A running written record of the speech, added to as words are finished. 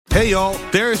Hey y'all,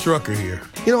 Darius Rucker here.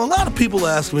 You know, a lot of people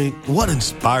ask me, what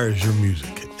inspires your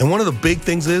music? And one of the big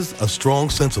things is a strong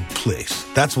sense of place.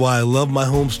 That's why I love my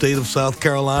home state of South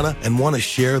Carolina and want to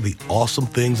share the awesome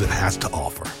things it has to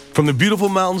offer. From the beautiful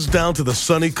mountains down to the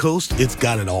sunny coast, it's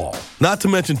got it all. Not to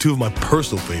mention two of my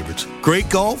personal favorites, great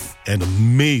golf and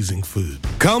amazing food.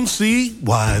 Come see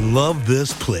why I love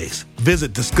this place.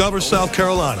 Visit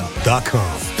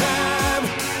discoversouthcarolina.com.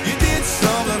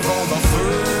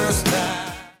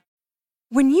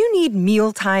 When you need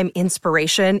mealtime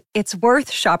inspiration, it's worth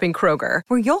shopping Kroger,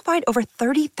 where you'll find over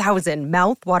 30,000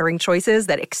 mouth-watering choices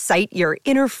that excite your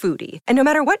inner foodie. And no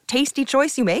matter what tasty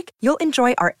choice you make, you'll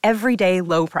enjoy our everyday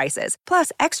low prices,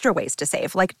 plus extra ways to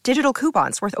save, like digital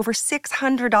coupons worth over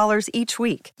 $600 each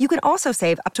week. You can also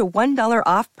save up to $1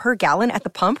 off per gallon at the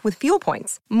pump with fuel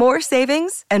points. More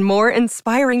savings and more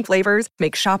inspiring flavors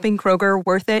make shopping Kroger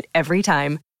worth it every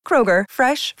time. Kroger,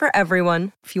 fresh for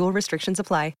everyone. Fuel restrictions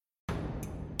apply.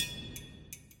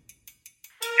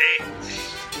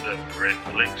 It's the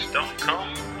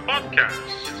BritFlix.com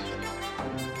podcast.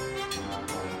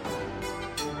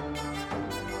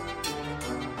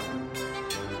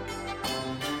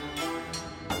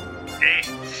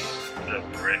 It's the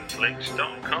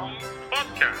BritFlix.com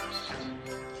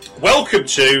podcast. Welcome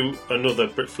to another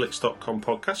BritFlix.com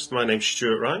podcast. My name's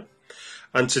Stuart Wright,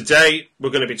 and today we're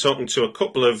going to be talking to a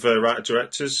couple of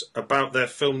writer-directors about their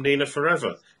film Nina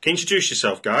Forever. Can you introduce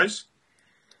yourself, guys?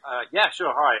 Yeah,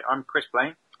 sure. Hi, I'm Chris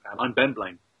Blaine. And I'm Ben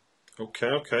Blaine.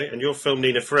 Okay. And your film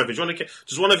Nina Forever.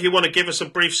 Does one of you want to give us a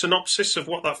brief synopsis of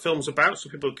what that film's about so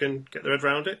people can get their head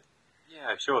around it?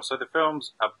 Yeah, sure. So the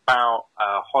film's about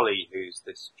Holly, who's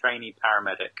this trainee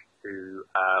paramedic who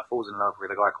falls in love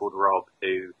with a guy called Rob,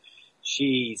 who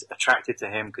she's attracted to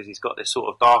him because he's got this sort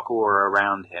of dark aura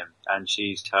around him, and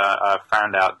she's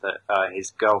found out that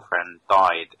his girlfriend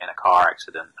died in a car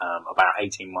accident about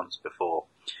 18 months before.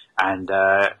 And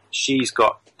she's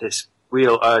got this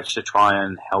real urge to try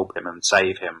and help him and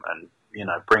save him and, you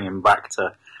know, bring him back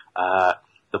to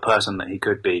the person that he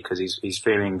could be, because he's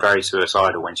feeling very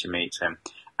suicidal when she meets him.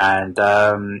 And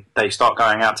they start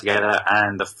going out together,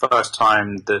 and the first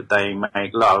time that they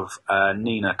make love,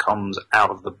 Nina comes out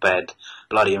of the bed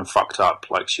bloody and fucked up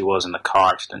like she was in the car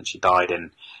accident she died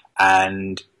in.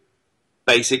 And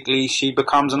basically she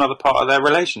becomes another part of their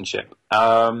relationship.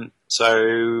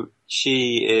 So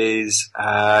she is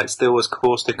still as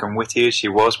caustic and witty as she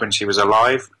was when she was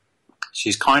alive.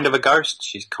 She's kind of a ghost.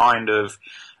 She's kind of...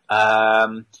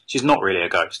 she's not really a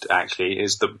ghost, actually,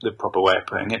 is the proper way of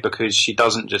putting it, because she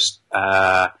doesn't just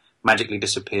magically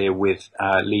disappear with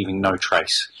leaving no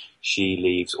trace. She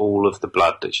leaves all of the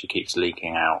blood that she keeps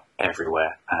leaking out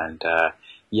everywhere. And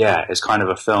it's kind of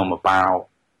a film about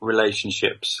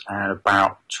relationships and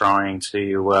about trying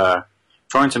to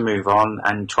move on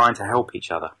and trying to help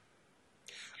each other.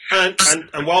 And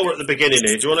while we're at the beginning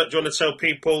here, do you want to tell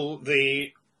people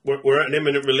we're at an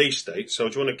imminent release date? So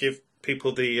do you want to give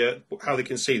people the how they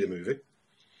can see the movie?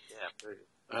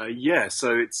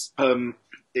 So it's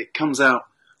it comes out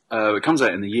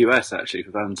in the US actually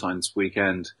for Valentine's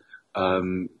weekend,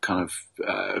 across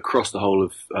the whole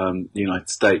of the United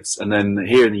States, and then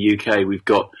here in the UK we've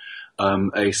got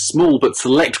a small but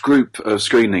select group of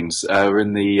screenings. We're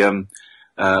in the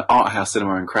Art House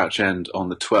Cinema in Crouch End on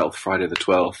the 12th, Friday the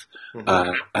 12th,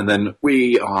 and then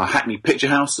we are Hackney Picture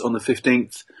House on the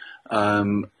 15th.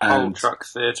 And Old Truck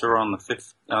Theatre on the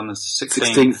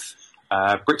 16th.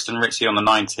 Brixton Ritzy on the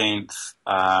 19th.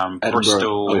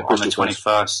 Bristol on the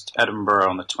 21st. Edinburgh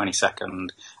on the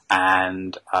 22nd.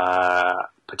 And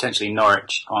potentially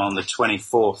Norwich on the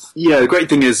 24th. Yeah, the great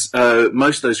thing is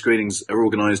most of those screenings are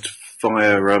organised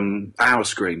via our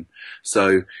screen.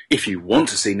 So if you want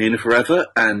to see Nina Forever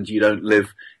and you don't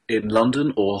live in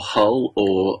London or Hull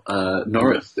or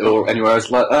Norwich or anywhere else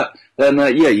like that, then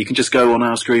you can just go on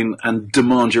our screen and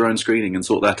demand your own screening and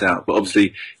sort that out. But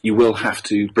obviously you will have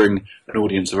to bring an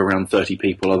audience of around 30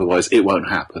 people, otherwise it won't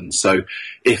happen. So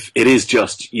if it is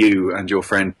just you and your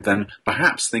friend, then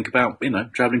perhaps think about,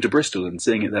 travelling to Bristol and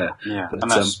seeing it there. Yeah, but,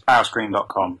 and that's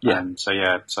ourscreen.com. Yeah.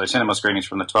 So cinema screenings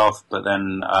from the 12th, but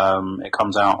then it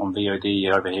comes out on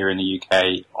VOD over here in the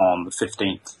UK on the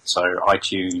 15th. So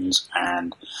iTunes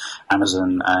and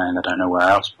Amazon and I don't know where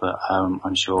else, but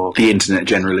I'm sure... The internet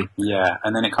generally. Yeah,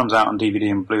 and then it comes out on DVD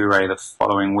and Blu-ray the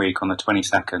following week on the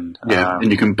 22nd. Yeah,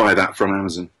 and you can buy that from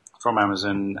Amazon. From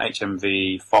Amazon,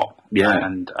 HMV, FOP,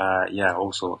 and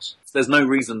all sorts. There's no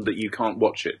reason that you can't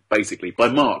watch it, basically. By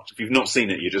March, if you've not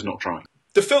seen it, you're just not trying.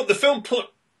 The film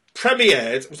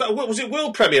premiered, was it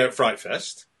world premiere at Fright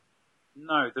Fest?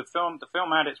 No, the film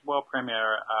had its world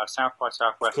premiere at South by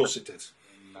Southwest. Of course it did.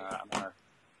 In America.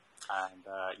 And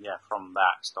from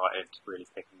that started really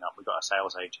picking up. We got a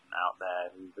sales agent out there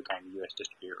who became a US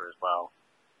distributor as well.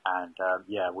 And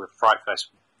with Fright Fest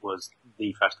was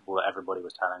the festival that everybody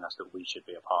was telling us that we should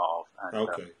be a part of. And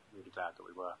really glad that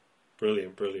we were.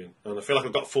 Brilliant. And I feel like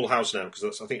I've got a full house now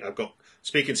because I think I've got.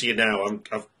 Speaking to you now,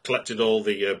 I've collected all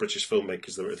the British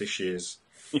filmmakers that were at this year's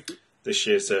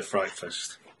Fright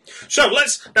Fest. So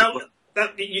let's now.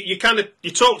 You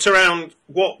talked around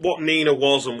what Nina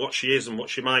was and what she is and what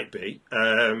she might be,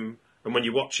 and when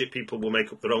you watch it, people will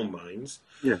make up their own minds.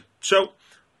 Yeah. So,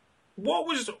 what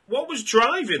was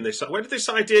driving this? Where did this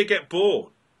idea get born?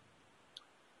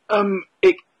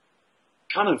 It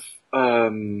kind of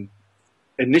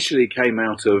initially came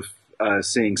out of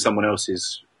seeing someone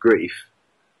else's grief,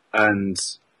 and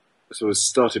sort of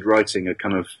started writing a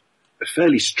kind of a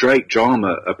fairly straight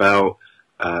drama about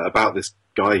this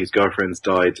guy whose girlfriend's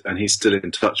died and he's still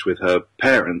in touch with her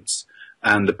parents,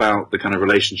 and about the kind of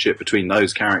relationship between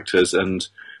those characters and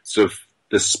sort of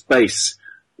the space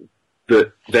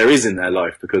that there is in their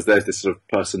life because there's this sort of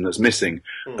person that's missing.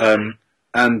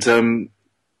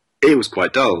 It was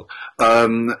quite dull.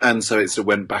 And so it sort of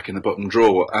went back in the bottom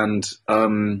drawer. And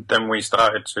then we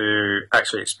started to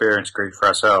actually experience grief for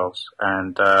ourselves.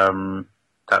 And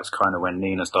that's kind of when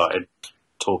Nina started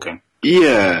talking.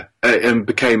 Yeah, and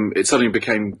it suddenly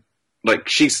became like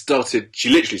she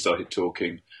literally started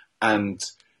talking, and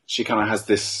she kind of has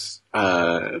this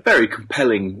very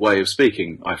compelling way of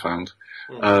speaking, I found.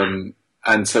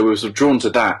 And so we were sort of drawn to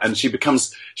that, and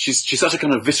she's such a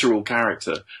kind of visceral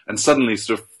character, and suddenly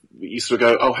you sort of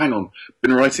go, oh, hang on,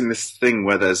 been writing this thing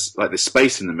where there's like this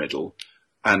space in the middle,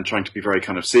 and trying to be very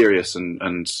kind of serious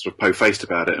and sort of po-faced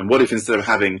about it. And what if instead of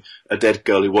having a dead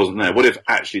girl who wasn't there, what if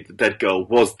actually the dead girl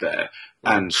was there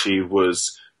and she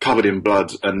was covered in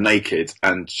blood and naked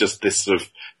and just this sort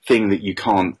of thing that you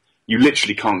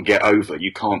literally can't get over.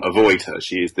 You can't avoid her.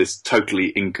 She is this totally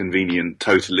inconvenient,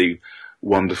 totally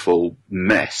wonderful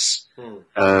mess.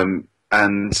 And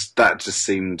that just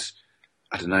seemed,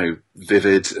 I don't know,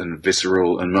 vivid and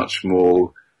visceral and much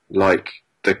more like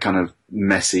the kind of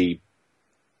messy,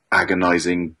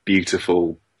 agonizing,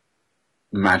 beautiful,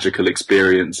 magical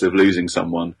experience of losing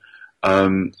someone. They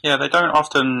don't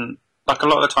often, like a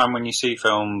lot of the time when you see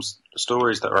films,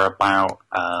 stories that are about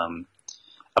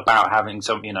having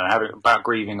about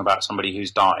grieving about somebody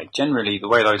who's died. Generally, the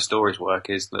way those stories work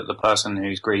is that the person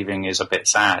who's grieving is a bit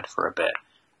sad for a bit.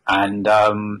 And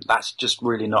that's just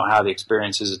really not how the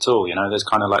experience is at all. You know, there's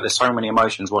kind of like, there's so many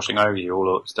emotions washing over you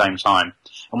all at the same time.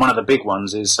 And one of the big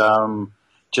ones is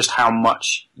just how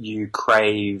much you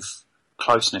crave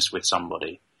closeness with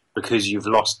somebody because you've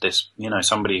lost this,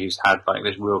 somebody who's had like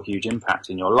this real huge impact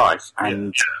in your life,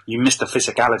 and you miss the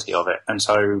physicality of it. And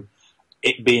so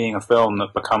it being a film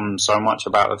that becomes so much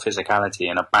about the physicality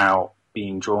and about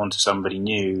being drawn to somebody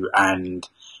new and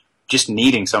just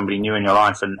needing somebody new in your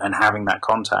life and having that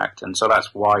contact. And so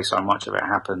that's why so much of it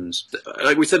happens.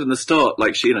 Like we said in the start,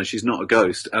 like she's not a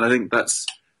ghost. And I think that's,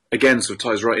 again, sort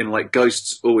of ties right in. Like,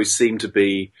 ghosts always seem to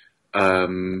be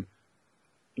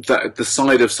that the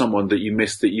side of someone that you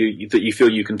miss, that you feel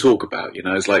you can talk about.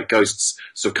 It's like ghosts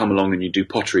sort of come along and you do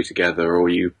pottery together, or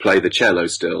you play the cello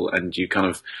still, and you kind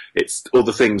of, it's all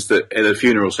the things that in a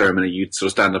funeral ceremony you'd sort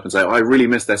of stand up and say, oh, I really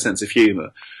miss their sense of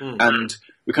humour. And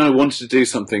we kind of wanted to do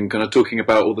something kind of talking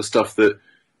about all the stuff that,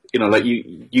 like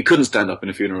you couldn't stand up in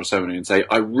a funeral ceremony and say,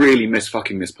 I really miss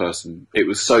fucking this person. It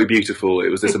was so beautiful. It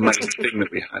was this amazing thing that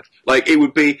we had. Like, it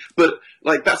would be, but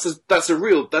like, it's a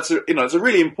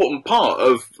really important part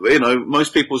of,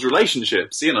 most people's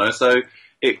relationships, so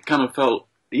it kind of felt,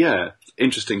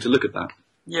 interesting to look at that.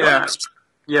 Yeah.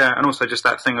 Yeah. And also just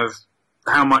that thing of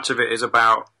how much of it is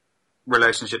about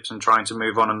relationships and trying to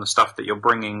move on, and the stuff that you're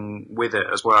bringing with it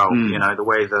as well. The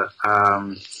way that,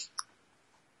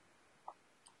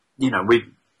 we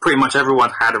pretty much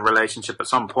everyone had a relationship at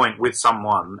some point with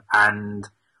someone, and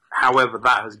however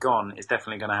that has gone is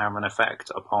definitely going to have an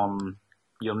effect upon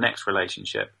your next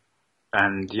relationship.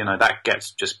 And, that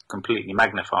gets just completely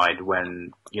magnified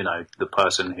when, the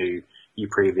person who you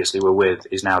previously were with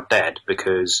is now dead,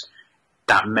 because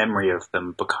that memory of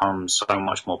them becomes so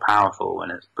much more powerful,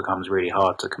 and it becomes really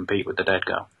hard to compete with the dead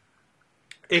girl.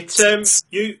 It's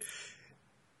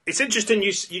interesting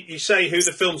you say who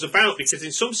the film's about, because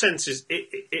in some senses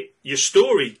your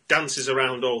story dances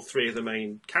around all three of the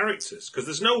main characters, because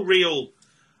there's no real.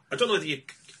 I don't know if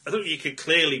you could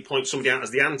clearly point somebody out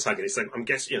as the antagonist. Like, I'm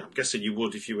guessing you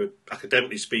would, if you were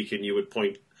academically speaking, you would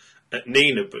point at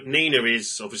Nina, but Nina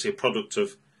is obviously a product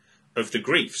of the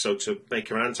grief, so to make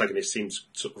her antagonist seems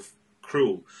sort of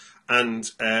cruel. And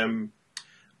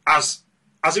as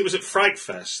as it was at Fright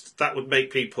Fest, that would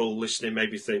make people listening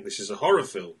maybe think this is a horror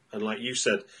film. And like you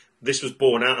said, this was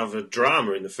born out of a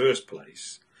drama in the first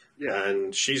place. Yeah.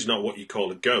 And she's not what you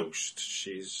call a ghost.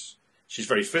 She's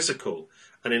very physical.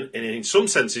 And in some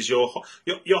senses, your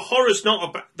horror's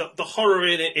not about the horror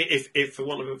in it. If for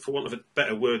want of a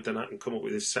better word than I can come up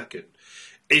with this second,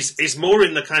 is more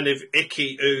in the kind of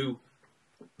icky ooh,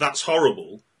 that's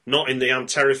horrible, not in the I'm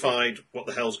terrified, what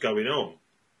the hell's going on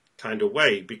kind of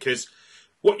way. Because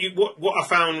what I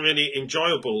found really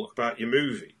enjoyable about your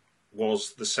movie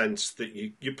was the sense that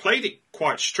you played it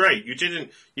quite straight. You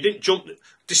didn't jump,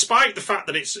 despite the fact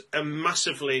that it's a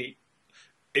massively,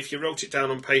 if you wrote it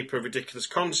down on paper, a ridiculous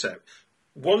concept.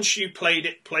 Once you played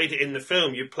it in the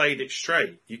film, you played it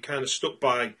straight. You kind of stuck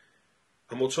by,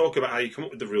 and we'll talk about how you come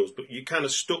up with the rules, but you kind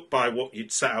of stuck by what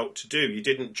you'd set out to do. You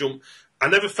didn't jump. I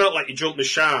never felt like you jumped the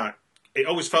shark. It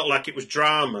always felt like it was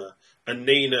drama, and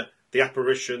Nina, the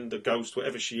apparition, the ghost,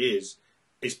 whatever she is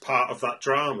part of that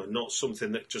drama, not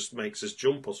something that just makes us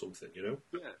jump or something, you know?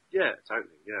 Yeah,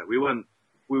 totally. Yeah, we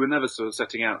were never sort of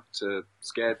setting out to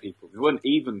scare people. We weren't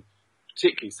even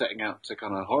particularly setting out to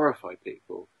kind of horrify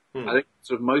people. I think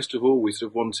sort of most of all we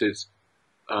sort of wanted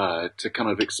to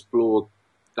kind of explore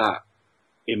that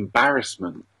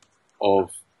embarrassment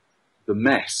of the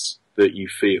mess that you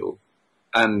feel,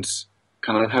 and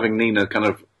kind of having Nina kind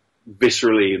of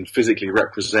viscerally and physically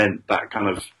represent that kind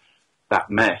of that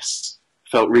mess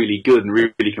felt really good and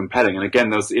really compelling. And again,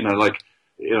 there's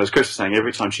as Chris was saying,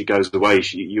 every time she goes away,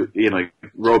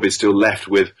 Rob is still left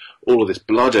with all of this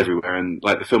blood everywhere, and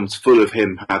like the film's full of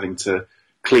him having to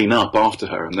clean up after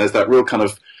her. And there's that real kind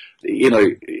of,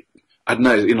 I don't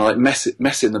know, like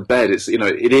mess in the bed. It's,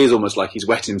 it is almost like he's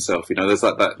wet himself. There's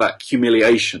that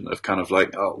humiliation of kind of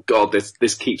like, oh God,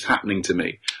 this keeps happening to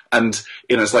me. And,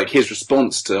 it's like his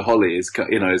response to Holly is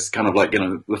kind of like,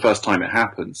 the first time it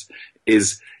happens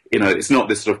is, it's not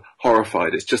this sort of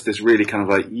horrified. It's just this really kind of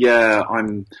like, yeah,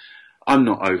 I'm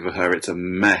not over her. It's a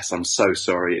mess. I'm so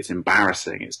sorry. It's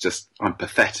embarrassing. It's just, I'm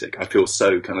pathetic. I feel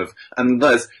so kind of, and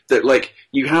there's that, like,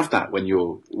 you have that when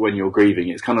you're grieving.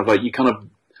 It's kind of like, you kind of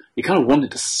want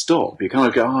it to stop. You kind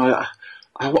of go,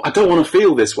 I don't want to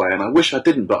feel this way, and I wish I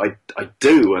didn't, but I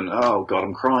do. And oh God,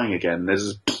 I'm crying again.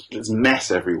 There's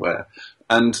mess everywhere.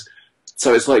 And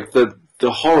so it's like the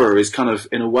horror is kind of,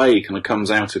 in a way, kind of comes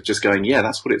out of just going, yeah,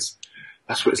 that's what it's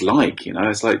like,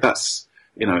 it's like,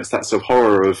 it's that sort of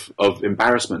horror of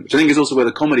embarrassment, which I think is also where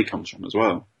the comedy comes from as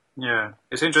well. Yeah.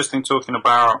 It's interesting talking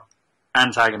about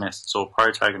antagonists or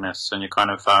protagonists, and you're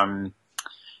kind of,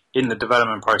 in the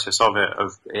development process of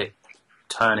it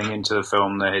turning into the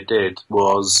film that it did,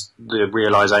 was the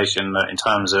realization that in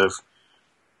terms of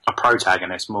a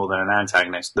protagonist more than an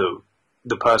antagonist,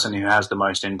 the person who has the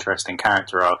most interesting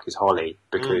character arc is Holly,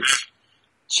 because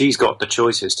she's got the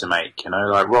choices to make,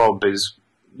 like Rob is,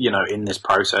 in this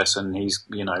process, and he's,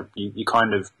 you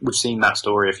kind of, we've seen that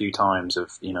story a few times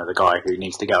of, the guy who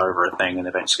needs to get over a thing and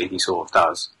eventually he sort of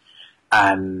does.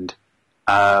 And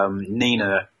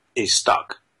Nina is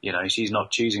stuck, she's not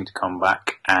choosing to come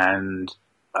back, and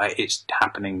it's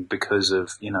happening because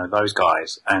of, those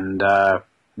guys. And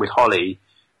with Holly,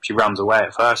 she runs away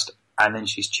at first, and then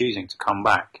she's choosing to come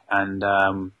back. And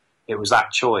it was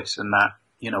that choice, and that,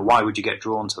 why would you get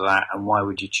drawn to that, and why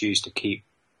would you choose to keep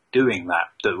doing that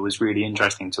was really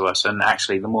interesting to us. And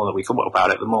actually, the more that we thought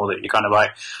about it, the more that you're kind of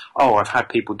like, oh, I've had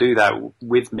people do that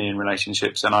with me in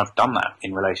relationships, and I've done that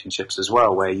in relationships as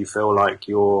well, where you feel like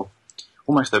you're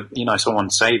almost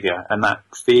someone's savior, and that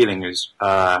feeling is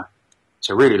it's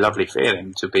a really lovely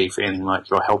feeling, to be feeling like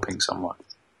you're helping someone.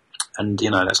 And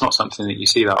that's not something that you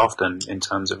see that often in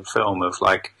terms of a film, of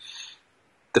like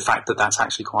the fact that that's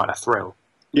actually quite a thrill.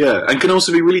 Yeah, and can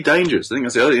also be really dangerous. I think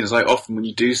that's the other thing. It's like often when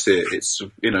you do see it, it's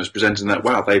it's presenting that,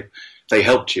 wow, they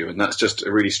helped you, and that's just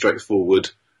a really straightforward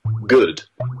good.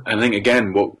 And I think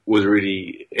again, what was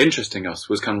really interesting us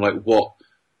was kind of like what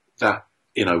that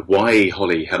why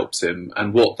Holly helps him,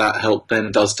 and what that help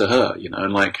then does to her.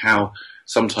 And like how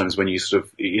sometimes when you sort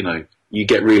of you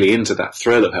get really into that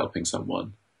thrill of helping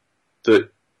someone, that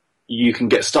you can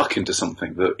get stuck into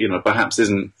something that perhaps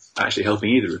isn't actually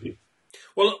helping either of you.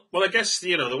 Well, I guess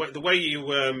the way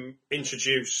you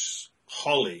introduce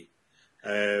Holly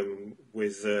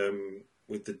with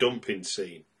the dumping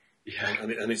scene, yeah,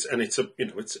 and it's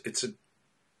a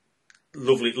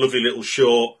lovely little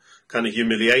short kind of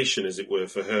humiliation, as it were,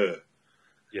 for her.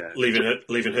 Yeah,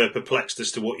 leaving her perplexed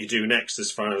as to what you do next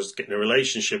as far as getting a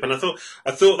relationship. And I thought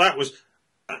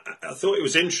it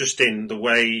was interesting the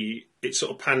way it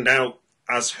sort of panned out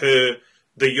as her,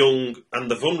 the young and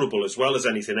the vulnerable, as well as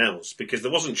anything else, because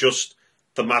there wasn't just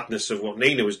the madness of what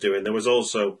Nina was doing. There was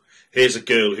also here's a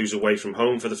girl who's away from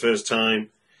home for the first time.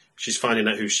 She's finding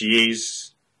out who she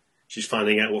is. She's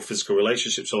finding out what physical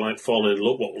relationships are like, falling in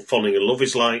love, what falling in love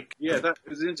is like. Yeah,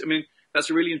 that's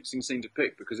a really interesting scene to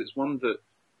pick because it's one that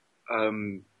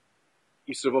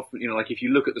you sort of often, like if you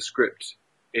look at the script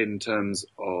in terms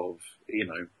of,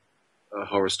 a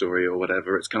horror story or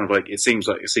whatever, it's kind of like, it seems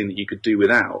like a scene that you could do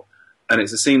without. And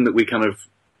it's a scene that we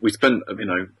spent,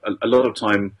 a lot of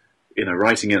time,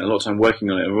 writing it, a lot of time working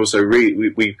on it. And also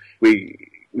we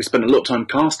spent a lot of time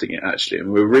casting it actually.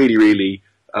 And we were really, really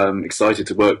excited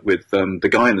to work with the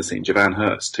guy in the scene, Javan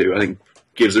Hurst, who I think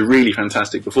gives a really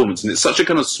fantastic performance. And it's such a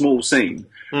kind of small scene,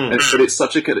 but it's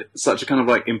such a kind of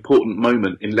like important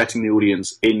moment in letting the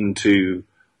audience into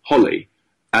Holly.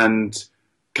 And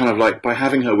kind of like by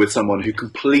having her with someone who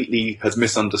completely has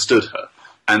misunderstood her,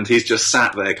 and he's just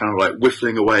sat there kind of like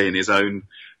whiffling away in his own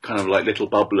kind of like little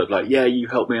bubble of like, yeah, you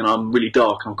help me and I'm really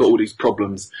dark and I've got all these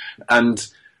problems. And,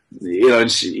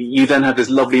 you then have this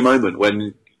lovely moment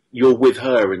when you're with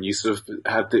her and you sort of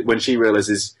have, when she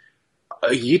realises,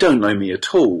 you don't know me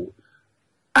at all.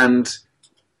 And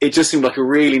it just seemed like a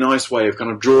really nice way of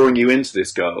kind of drawing you into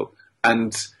this girl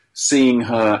and seeing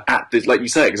her at this, like you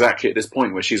say, exactly at this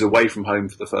point where she's away from home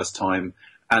for the first time,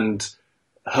 and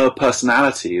her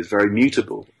personality is very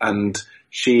mutable, and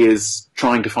she is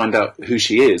trying to find out who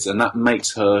she is, and that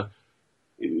makes her,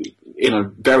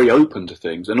 very open to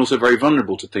things, and also very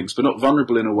vulnerable to things, but not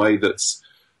vulnerable in a way that's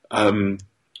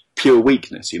pure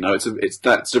weakness. It's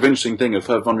that sort of interesting thing of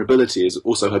her vulnerability is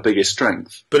also her biggest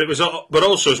strength. But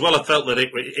also as well, I felt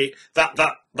that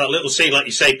that little scene, like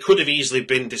you say, could have easily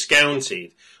been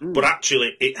discounted, but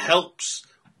actually it helps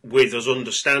with us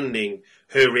understanding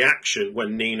her reaction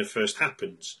when Nina first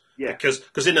happens. Yeah.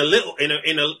 Because in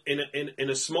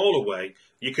a smaller way,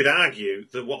 you could argue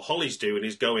that what Holly's doing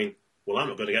is going, well, I'm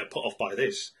not going to get put off by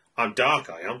this. I'm dark,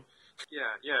 I am.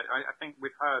 Yeah. I think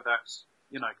with her, that's,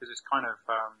 because it's kind of,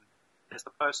 there's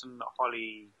the person that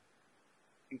Holly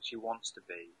thinks she wants to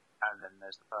be, and then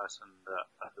there's the person that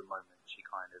at the moment she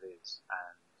kind of is.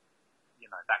 And,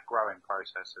 that growing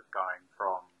process of going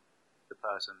from the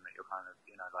person that you're kind of,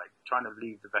 like trying to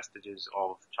leave the vestiges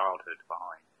of childhood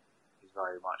behind is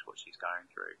very much what she's going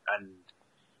through. And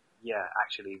yeah,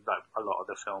 actually, like, a lot of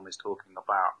the film is talking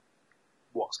about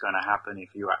what's going to happen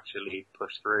if you actually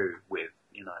push through with,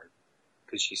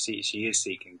 because she is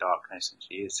seeking darkness and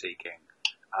she is seeking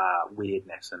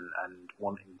weirdness and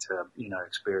wanting to,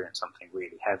 experience something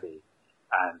really heavy.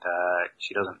 And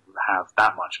she doesn't have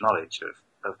that much knowledge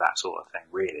of that sort of thing,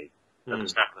 really, at the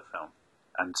start of the film.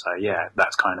 And so, yeah,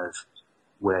 that's kind of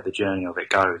where the journey of it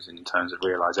goes in terms of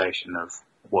realisation of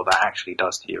what that actually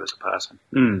does to you as a person.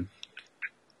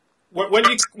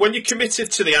 When you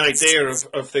committed to the idea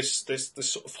of this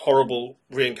sort of horrible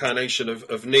reincarnation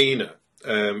of Nina,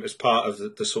 as part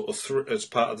of the sort of as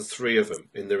part of the three of them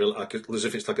in the as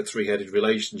if it's like a three-headed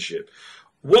relationship.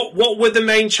 What were the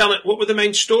main challenge? What were the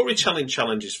main storytelling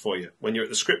challenges for you when you're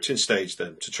at the scripting stage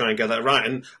then to try and get that right?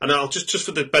 And I'll just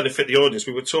for the benefit of the audience,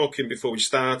 we were talking before we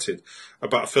started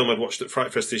about a film I'd watched at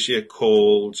Fright Fest this year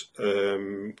called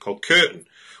Curtain,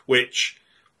 which,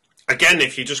 again,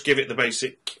 if you just give it the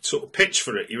basic sort of pitch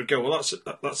for it, you would go, well,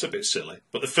 that's a bit silly.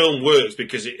 But the film works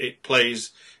because it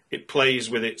plays it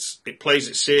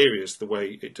serious the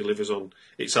way it delivers on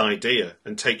its idea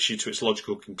and takes you to its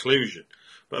logical conclusion.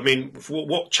 But I mean,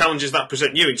 what challenges that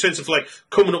present you in terms of like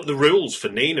coming up with the rules for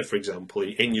Nina, for example,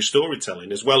 in your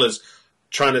storytelling, as well as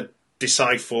trying to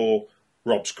decipher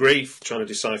Rob's grief, trying to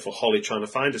decipher Holly trying to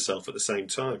find herself at the same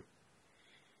time?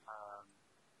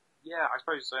 Yeah, I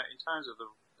suppose in terms of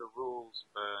the rules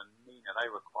for Nina, they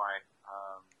were quite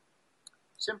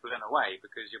simple in a way,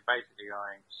 because you're basically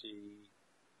going,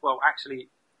 actually,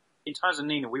 in terms of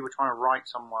Nina, we were trying to write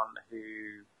someone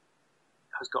who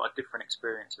has got a different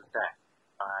experience of death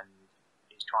and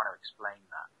is trying to explain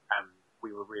that. And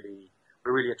we were really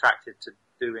attracted to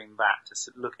doing that, to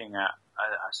looking at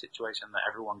a situation that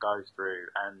everyone goes through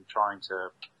and trying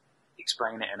to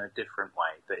explain it in a different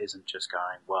way that isn't just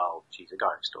going, well, she's a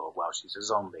ghost, or well, she's a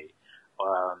zombie,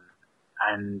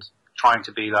 and trying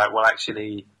to be like, well,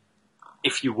 actually,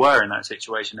 if you were in that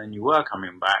situation and you were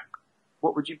coming back,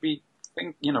 what would you be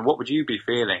what would you be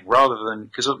feeling? Rather than,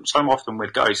 because so often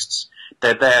with ghosts,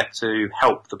 they're there to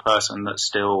help the person that's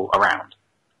still around.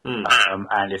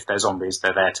 And if they're zombies,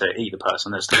 they're there to eat the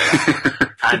person that's still around.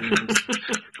 And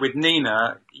with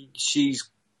Nina, she's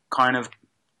kind of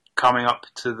coming up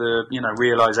to the,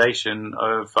 realization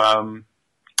of,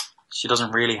 she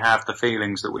doesn't really have the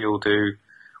feelings that we all do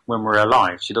when we're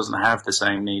alive. She doesn't have the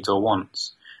same needs or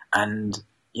wants. And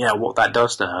what that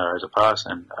does to her as a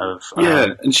person.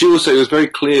 And she also, it was very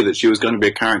clear that she was going to be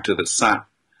a character that sat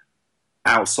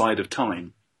outside of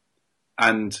time,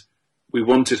 and we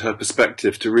wanted her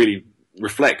perspective to really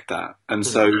reflect that. And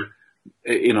so,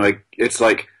 it's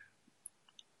like,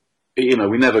 we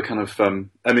never kind of,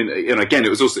 again, it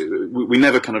was also, we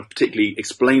never kind of particularly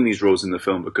explain these roles in the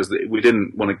film because we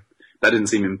didn't want to, that didn't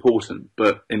seem important.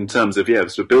 But in terms of,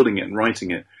 sort of building it and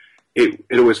writing it, it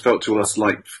always felt to us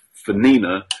like, for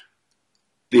Nina,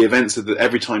 the events of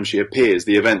every time she appears,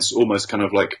 the events almost kind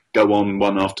of like go on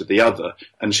one after the other.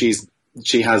 And she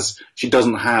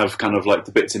doesn't have kind of like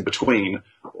the bits in between,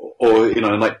 or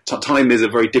time is a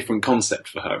very different concept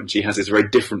for her, and she has this very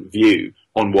different view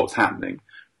on what's happening,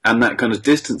 and that kind of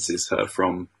distances her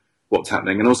from what's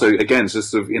happening. And also, again, so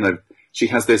sort of, she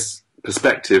has this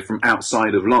perspective from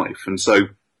outside of life, and so,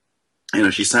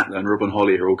 she sat there, and Rob and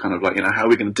Holly are all kind of like, how are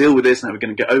we going to deal with this, and how are we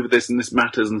going to get over this, and this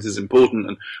matters, and this is important,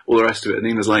 and all the rest of it. And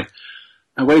Nina's like,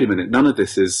 oh, wait a minute, none of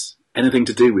this is anything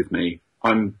to do with me.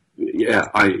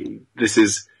 This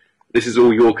is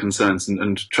all your concerns,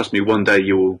 and trust me, one day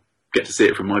you will get to see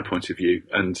it from my point of view,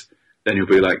 and then you'll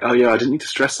be like, oh yeah, I didn't need to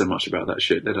stress so much about that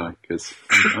shit, did I? Because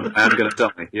I am going to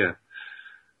die, yeah.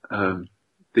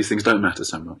 These things don't matter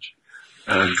so much.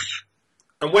 And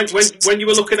when you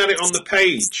were looking at it on the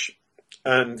page,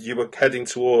 and you were heading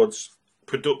towards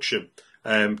production,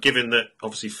 given that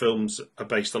obviously films are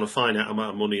based on a finite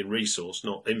amount of money and resource,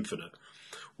 not infinite,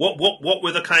 what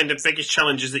were the kind of biggest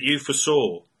challenges that you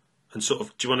foresaw? And sort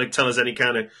of, do you want to tell us any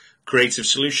kind of creative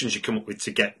solutions you come up with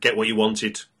to get what you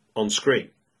wanted on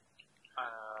screen?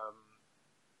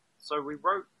 So we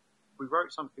wrote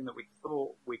something that we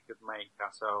thought we could make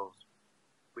ourselves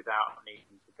without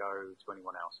needing to go to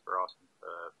anyone else for asking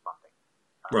for funding.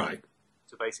 Right.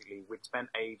 So basically, we'd spent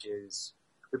ages.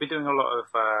 We've been doing a lot of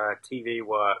TV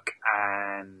work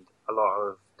and a lot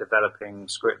of developing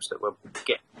scripts that were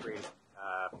getting really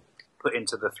put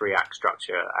into the 3-act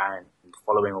structure and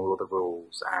following all of the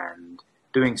rules and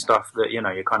doing stuff that,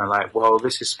 you're kind of like, well,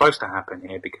 this is supposed to happen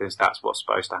here because that's what's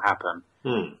supposed to happen,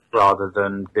 rather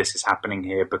than this is happening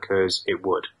here because it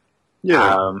would.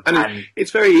 Yeah, and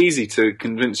it's very easy to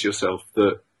convince yourself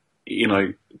that,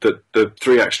 that the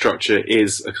 3-act structure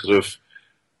is a sort of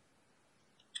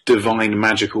divine,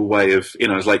 magical way of,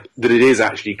 it's like, that it is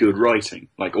actually good writing,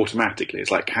 like automatically.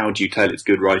 It's like, how do you tell it's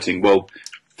good writing? Well,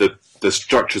 the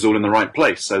structure's all in the right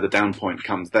place, so the down point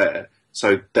comes there.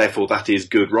 So therefore that is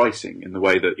good writing in the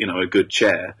way that, a good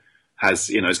chair has,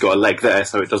 it's got a leg there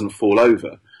so it doesn't fall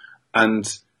over. And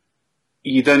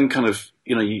you then kind of,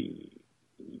 you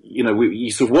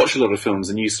sort of watch a lot of films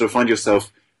and you sort of find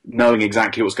yourself knowing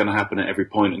exactly what's going to happen at every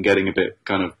point and getting a bit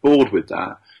kind of bored with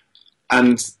that.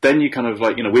 And then you kind of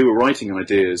like, we were writing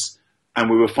ideas and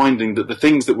we were finding that the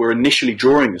things that were initially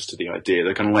drawing us to the idea,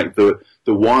 the kind of like the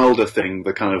wilder thing,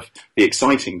 the kind of the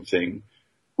exciting thing,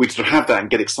 we'd sort of have that and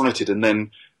get excited and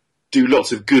then do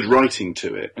lots of good writing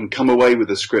to it and come away with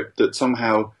a script that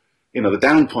somehow, the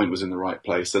down point was in the right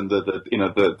place and the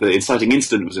inciting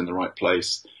incident was in the right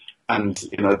place. And,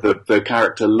 the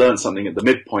character learned something at the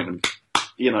midpoint and,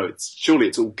 surely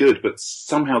it's all good, but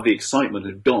somehow the excitement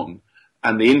had gone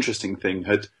and the interesting thing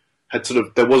had sort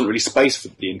of, there wasn't really space for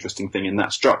the interesting thing in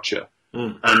that structure.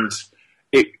 And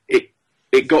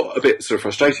it got a bit sort of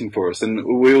frustrating for us.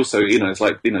 And we also, it's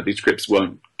like, these scripts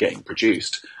weren't getting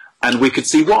produced. And we could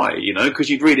see why, because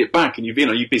you'd read it back and you'd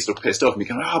be sort of pissed off and you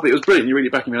go, but it was brilliant. You read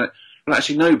it back and you're like, well,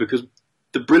 actually no, because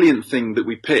the brilliant thing that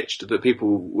we pitched that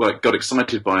people got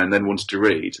excited by and then wanted to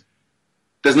read,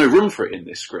 there's no room for it in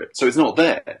this script. So it's not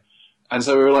there. And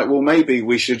so we were like, well, maybe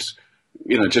we should,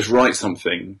 just write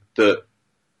something that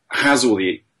has all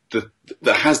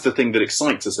that has the thing that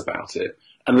excites us about it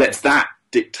and lets that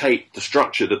dictate the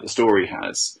structure that the story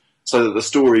has so that the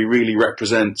story really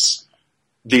represents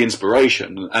the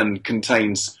inspiration and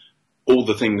contains all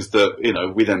the things that,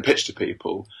 we then pitch to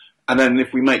people. And then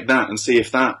if we make that and see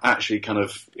if that actually kind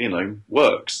of,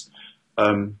 works.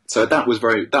 So that was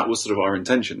sort of our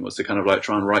intention, was to kind of like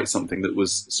try and write something that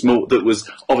was small, that was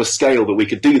of a scale that we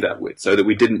could do that with, so that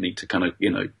we didn't need to kind of,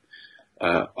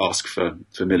 ask for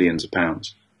millions of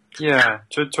pounds. Yeah,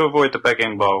 to avoid the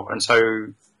begging bowl. And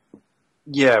so,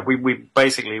 yeah, we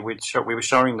were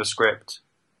showing the script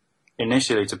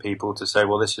initially to people to say,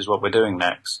 well, this is what we're doing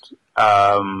next.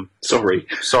 Sorry.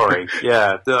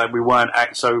 Yeah, we weren't.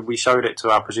 So we showed it to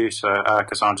our producer,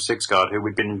 Cassandra Sigsgaard, who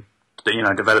we'd been,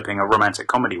 developing a romantic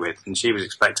comedy with, and she was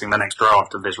expecting the next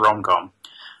draft of this rom-com.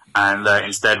 And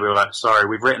instead we were like, sorry,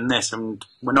 we've written this and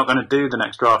we're not going to do the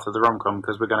next draft of the rom-com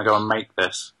because we're going to go and make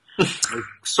this. We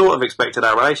sort of expected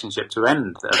our relationship to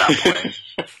end at that point.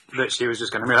 That she was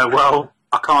just going to be like, well,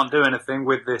 I can't do anything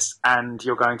with this and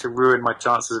you're going to ruin my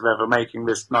chances of ever making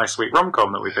this nice, sweet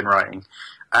rom-com that we've been writing.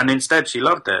 And instead she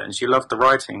loved it, and she loved the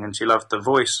writing, and she loved the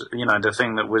voice. You know, the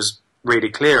thing that was really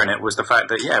clear in it was the fact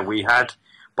that, yeah, we had,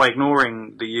 by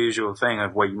ignoring the usual thing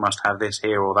of, well, you must have this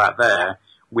here or that there,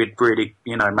 we'd really,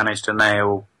 you know, managed to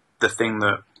nail the thing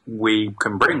that we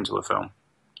can bring to a film.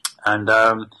 And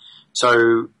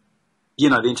so, you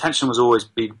know, the intention was always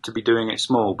to be doing it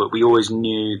small, but we always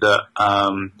knew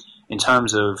that in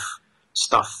terms of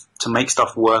stuff, to make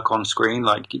stuff work on screen,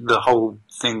 like the whole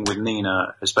thing with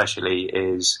Nina especially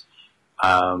is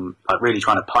like really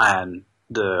trying to plan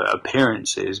the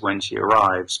appearances when she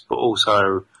arrives, but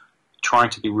also trying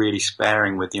to be really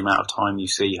sparing with the amount of time you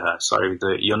see her, so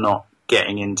that you're not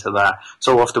getting into that.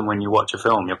 So often when you watch a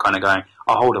film, you're kind of going,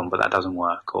 oh, hold on, but that doesn't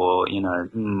work, or, you know,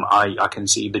 I can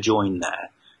see the join there.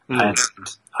 And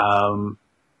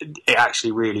it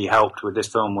actually really helped with this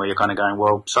film, where you're kind of going,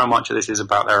 well, so much of this is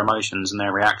about their emotions and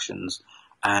their reactions,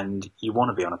 and you want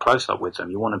to be on a close-up with them.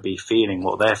 You want to be feeling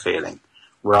what they're feeling,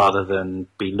 rather than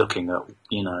be looking at,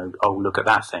 you know, oh, look at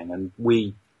that thing. And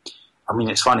I mean,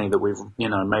 it's funny that we've, you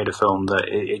know, made a film that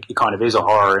it kind of is a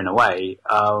horror in a way.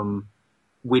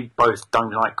 We both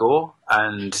don't like gore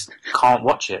and can't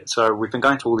watch it. So we've been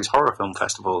going to all these horror film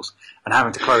festivals and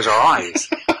having to close our eyes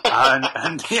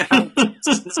and you know,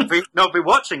 not be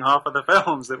watching half of the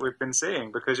films that we've been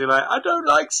seeing, because you're like, I don't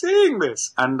like seeing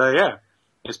this. And yeah,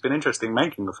 it's been interesting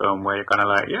making the film where you're kind of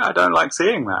like, yeah, I don't like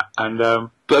seeing that. And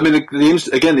but I mean, the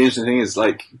interesting thing is,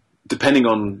 like, depending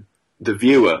on the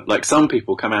viewer, like, some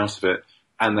people come out of it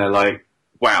and they're like,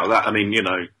 wow, that, I mean, you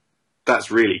know,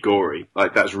 that's really gory.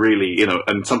 Like, that's really, you know,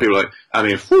 and some people are like, I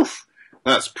mean, whew,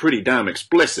 that's pretty damn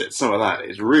explicit. Some of that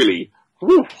is really,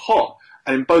 whew, hot.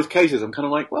 And in both cases, I'm kind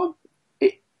of like, well,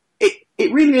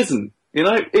 it really isn't. You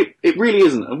know, it really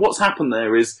isn't. And what's happened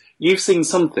there is you've seen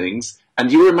some things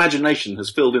and your imagination has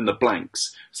filled in the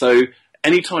blanks. So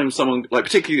anytime someone, like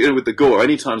particularly with the gore,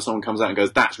 anytime someone comes out and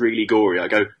goes, that's really gory, I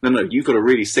go, no, you've got a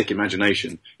really sick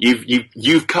imagination.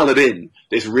 You've coloured in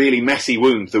this really messy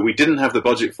wound that we didn't have the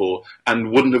budget for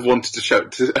and wouldn't have wanted to show,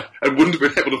 and wouldn't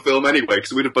have been able to film anyway,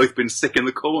 because we'd have both been sick in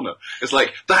the corner. It's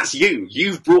like, that's you.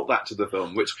 You've brought that to the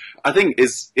film, which I think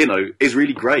is, you know, is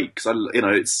really great,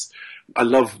 because I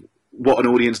love what an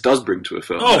audience does bring to a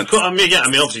film. Oh, of course. I mean,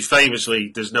 obviously,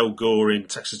 famously, there's no gore in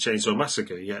Texas Chainsaw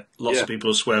Massacre, yet lots of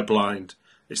people swear blind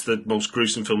it's the most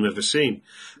gruesome film I've ever seen.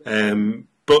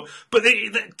 But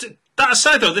that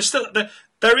aside, though,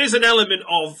 there is an element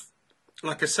of,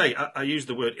 like I say, I use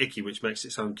the word icky, which makes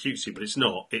it sound cutesy, but it's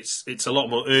not. It's a lot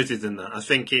more earthy than that. I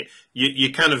think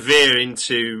you kind of veer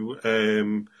into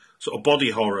sort of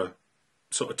body horror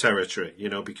sort of territory, you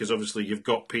know, because obviously you've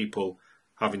got people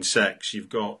having sex, you've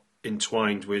got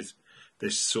entwined with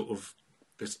this sort of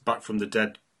this back from the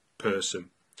dead person,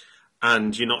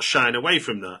 and you're not shying away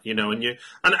from that, you know. And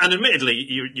admittedly,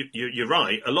 you're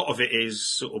right. A lot of it is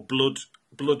sort of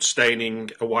blood staining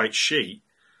a white sheet,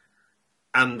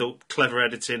 and the clever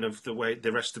editing of the way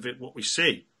the rest of it, what we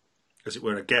see, as it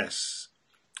were, I guess.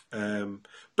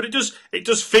 But it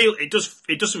doesn't feel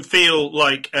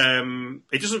like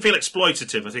it doesn't feel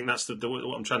exploitative. I think that's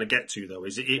what I'm trying to get to, though.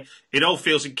 Is it all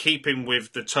feels in keeping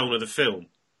with the tone of the film.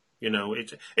 You know,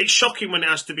 it's shocking when it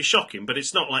has to be shocking, but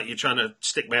it's not like you're trying to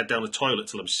stick my head down the toilet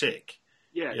till I'm sick.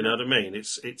 Yeah, you know what I mean.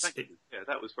 Yeah,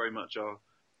 that was very much our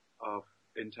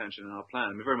intention and our plan.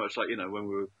 I mean, very much like, you know, when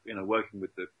we were working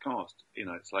with the cast. You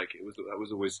know, it's like that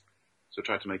was always sort of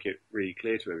trying to make it really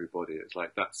clear to everybody. It's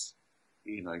like that's,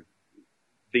 you know,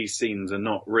 these scenes are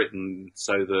not written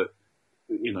so that,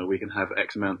 you know, we can have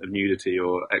X amount of nudity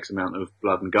or X amount of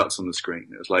blood and guts on the screen.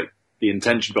 It was like, the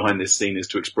intention behind this scene is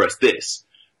to express this.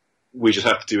 We just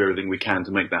have to do everything we can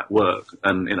to make that work.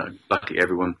 And, you know, luckily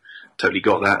everyone totally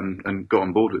got that and got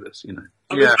on board with us, you know.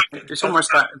 Yeah, it's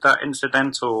almost that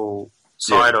incidental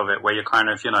side of it where you're kind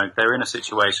of, you know, they're in a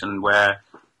situation where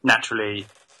naturally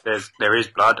there is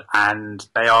blood and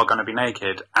they are going to be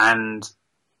naked, and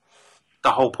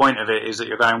the whole point of it is that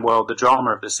you're going, well, the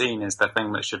drama of the scene is the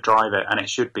thing that should drive it, and it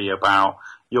should be about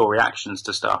your reactions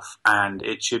to stuff, and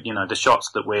it should, you know, the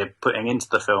shots that we're putting into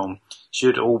the film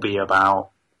should all be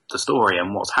about the story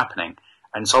and what's happening.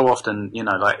 And so often, you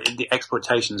know, like, the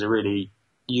exploitation is a really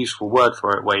useful word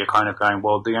for it, where you're kind of going,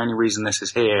 well, the only reason this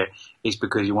is here is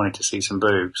because you wanted to see some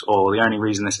boobs, or the only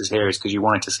reason this is here is because you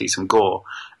wanted to see some gore.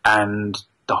 And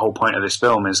the whole point of this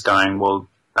film is going, well,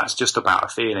 that's just about a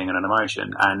feeling and an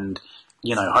emotion. And,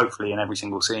 you know, hopefully in every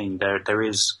single scene there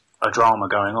is a drama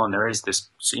going on. There is this,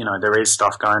 you know, there is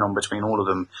stuff going on between all of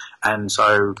them. And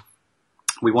so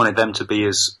we wanted them to be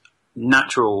as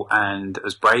natural and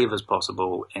as brave as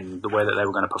possible in the way that they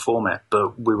were going to perform it,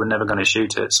 but we were never going to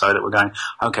shoot it so that we're going,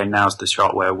 okay, now's the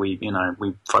shot where we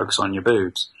focus on your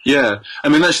boobs. Yeah, I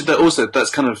mean, that's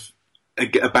kind of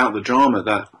about the drama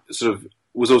that sort of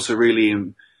was also really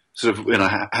in sort of,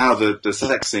 how the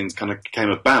sex scenes kind of came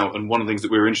about. And one of the things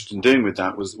that we were interested in doing with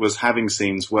that was having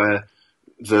scenes where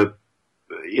the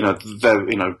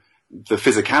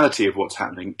physicality of what's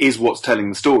happening is what's telling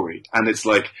the story. And it's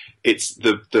like, it's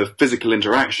the physical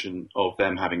interaction of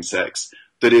them having sex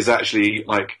that is actually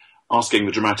like asking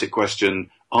the dramatic question,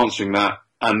 answering that,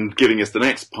 and giving us the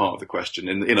next part of the question.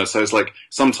 And, so it's like,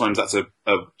 sometimes that's a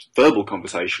verbal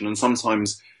conversation, and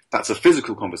sometimes that's a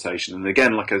physical conversation. And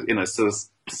again, like I sort of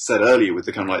said earlier, with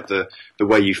the kind of like the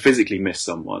way you physically miss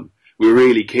someone, we were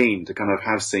really keen to kind of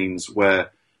have scenes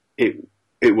where it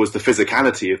was the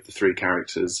physicality of the three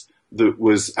characters that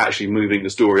was actually moving the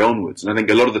story onwards. And I think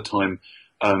a lot of the time,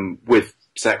 with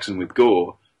sex and with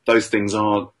gore, those things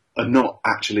are not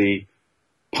actually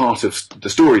part of the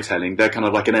storytelling. They're kind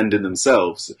of like an end in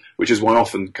themselves, which is why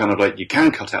often kind of like you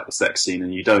can cut out the sex scene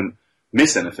and you don't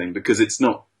miss anything, because it's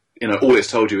not, all it's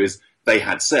told you is they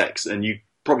had sex, and you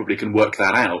probably can work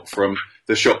that out from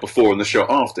the shot before and the shot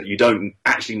after. You don't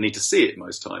actually need to see it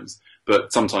most times,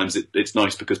 but sometimes it's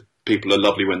nice because people are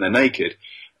lovely when they're naked.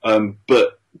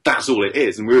 But that's all it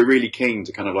is. And we were really keen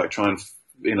to kind of like try and,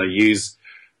 use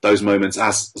those moments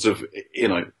as sort of,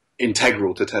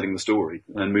 integral to telling the story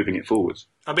and moving it forwards.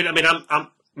 I mean,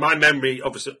 my memory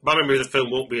of the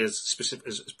film won't be as specific,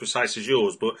 as precise as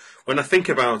yours, but when I think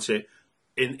about it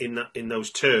in those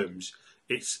terms,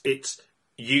 it's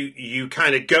you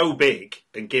kind of go big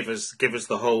and give us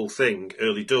the whole thing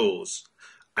early doors,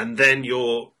 and then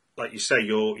you're, like you say,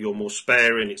 you're more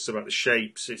sparing. It's about the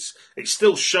shapes. It's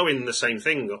still showing the same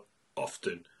thing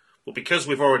often, but because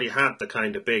we've already had the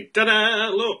kind of big da-da,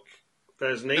 look,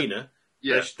 there's Nina.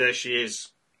 Yeah. There she is,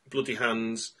 bloody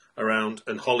hands around,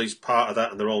 and Holly's part of that,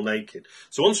 and they're all naked.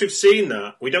 So once we've seen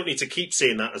that, we don't need to keep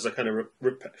seeing that as a kind of a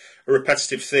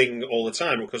repetitive thing all the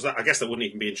time, because I guess that wouldn't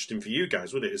even be interesting for you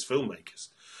guys, would it, as filmmakers?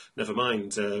 Never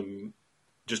mind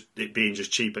just it being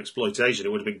just cheap exploitation. It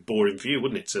would have been boring for you,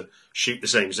 wouldn't it, to shoot the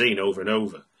same scene over and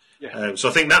over? Yeah. So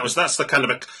I think that's the kind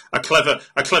of a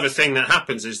clever thing that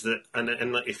happens, is that, and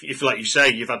if like you say,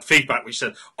 you've had feedback which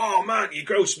said, "Oh man, you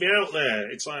grossed me out there."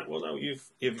 It's like, well, no,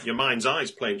 you've your mind's eyes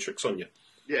playing tricks on you.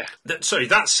 Yeah. That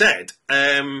said,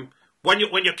 when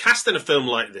you're casting a film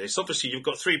like this, obviously you've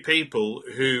got three people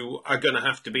who are going to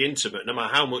have to be intimate, no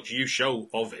matter how much you show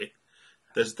of it.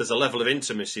 There's a level of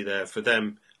intimacy there for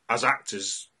them as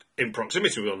actors in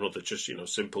proximity with one another, just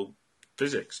simple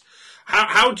physics.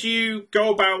 How do you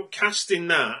go about casting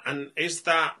that? And is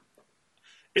that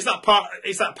part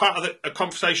of a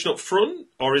conversation up front,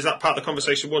 or is that part of the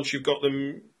conversation once you've got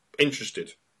them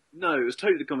interested? No, it was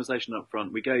totally the conversation up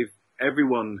front. We gave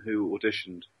everyone who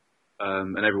auditioned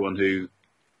and everyone who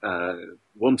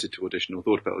wanted to audition or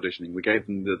thought about auditioning, we gave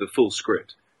them the full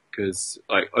script, because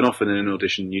and often in an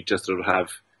audition you just sort of have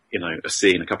a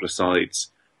scene, a couple of sides,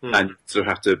 and you sort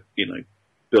of have to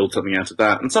build something out of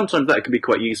that. And sometimes that can be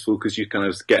quite useful, because you kind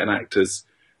of get an actor's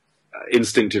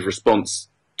instinctive response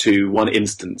to one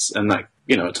instance, and that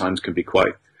at times can be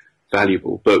quite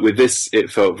valuable. But with this,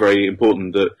 it felt very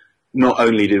important that not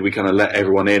only did we kind of let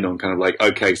everyone in on kind of like,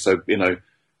 okay, so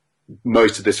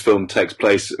most of this film takes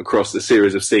place across a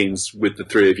series of scenes with the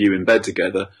three of you in bed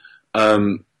together,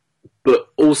 but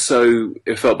also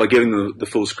it felt by giving them the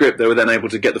full script, they were then able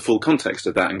to get the full context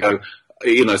of that and go,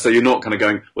 so you're not kind of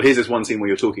going, well, here's this one scene where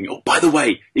you're talking, oh, by the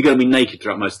way, you're going to be naked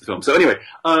throughout most of the film. So anyway,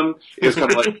 it was kind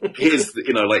of like, here's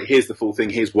the full thing,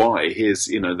 here's why, here's,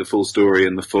 the full story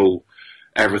and the full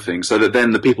everything. So that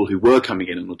then the people who were coming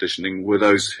in and auditioning were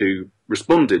those who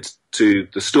responded to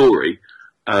the story,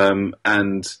 and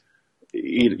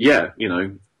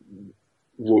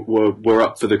were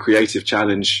up for the creative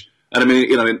challenge. And I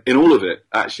mean, in all of it,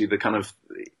 actually, the kind of,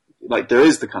 like, there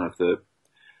is the kind of the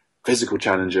physical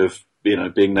challenge of,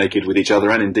 being naked with each other,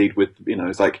 and indeed with,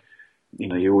 it's like,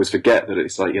 you always forget that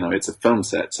it's like, it's a film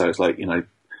set. So it's like,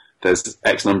 there's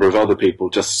X number of other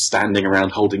people just standing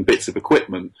around holding bits of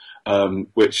equipment,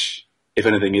 which, if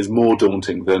anything, is more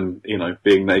daunting than,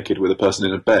 being naked with a person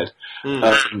in a bed.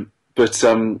 But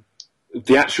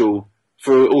the actual,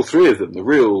 for all three of them, the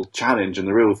real challenge and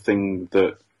the real thing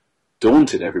that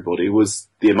daunted everybody was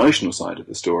the emotional side of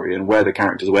the story, and where the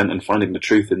characters went, and finding the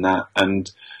truth in that.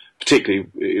 And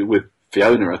particularly with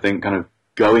Fiona, I think, kind of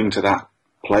going to that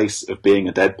place of being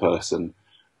a dead person,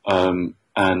 and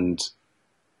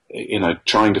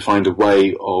trying to find a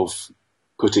way of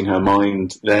putting her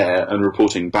mind there and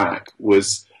reporting back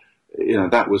was,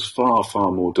 that was far,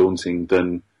 far more daunting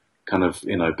than kind of,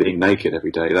 being naked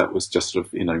every day. That was just sort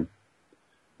of,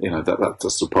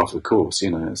 that's sort of part of the course.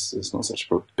 It's not such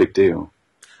a big deal.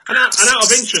 And out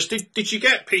of interest, did you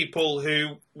get people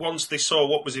who, once they saw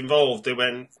what was involved, they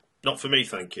went, "Not for me,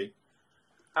 thank you"?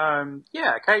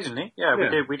 Yeah, occasionally. Yeah,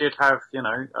 we did have,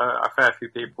 a fair few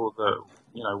people that,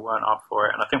 weren't up for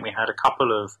it. And I think we had a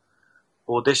couple of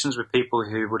auditions with people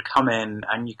who would come in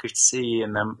and you could see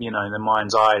in them, in their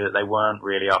mind's eye that they weren't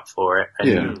really up for it.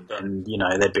 And,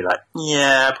 they'd be like,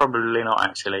 yeah, probably not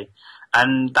actually.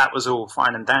 And that was all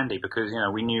fine and dandy because,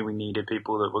 we knew we needed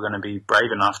people that were going to be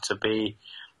brave enough to be,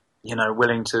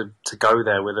 willing to go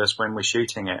there with us when we're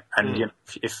shooting it. And,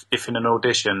 if in an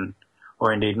audition,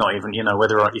 or indeed not even,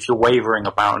 if you're wavering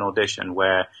about an audition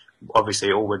where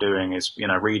obviously all we're doing is,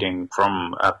 reading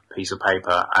from a piece of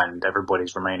paper and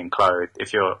everybody's remaining clothed.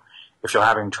 If you're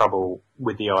having trouble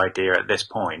with the idea at this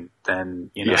point,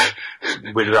 then,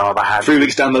 we'd rather have... 3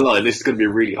 weeks down the line, this is going to be a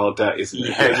really hard day, isn't it?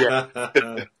 Yeah.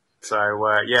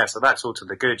 So that's all to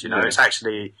the good, It's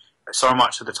actually so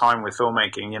much of the time with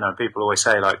filmmaking, people always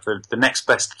say, like, the next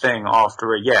best thing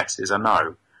after a yes is a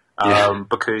no.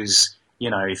 Because...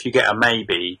 if you get a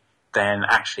maybe, then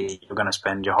actually you're going to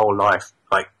spend your whole life,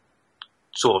 like,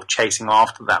 sort of chasing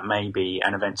after that maybe,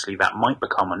 and eventually that might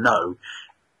become a no.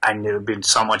 And it would be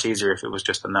so much easier if it was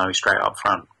just a no straight up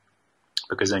front,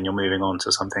 because then you're moving on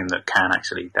to something that can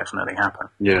actually definitely happen.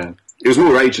 Yeah. It was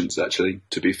more agents, actually,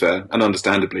 to be fair, and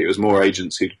understandably, it was more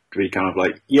agents who'd be kind of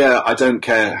like, yeah, I don't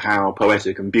care how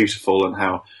poetic and beautiful and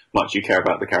how much you care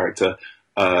about the character.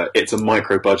 It's a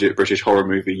micro-budget British horror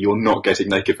movie. You're not getting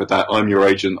naked for that. I'm your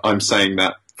agent. I'm saying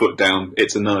that. Foot down.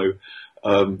 It's a no.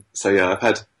 I've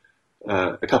had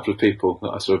a couple of people that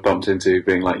I sort of bumped into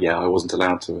being like, yeah, I wasn't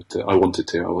allowed to. I wanted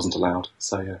to. I wasn't allowed.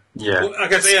 So, yeah. Yeah. Well, I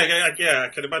guess, I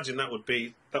can imagine that would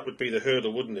be the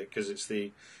hurdle, wouldn't it? Because it's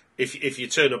if you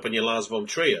turn up and you're Lars von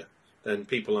Trier, then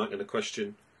people aren't going to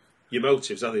question your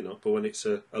motives, are they not? But when it's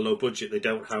a low budget, they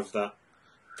don't have that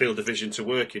field of vision to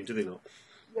work in, do they not?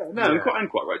 Yeah, no, yeah. I'm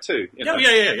quite right too.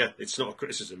 Yeah. It's not a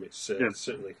criticism. It's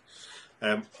certainly.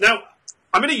 Now,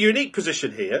 I'm in a unique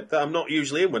position here that I'm not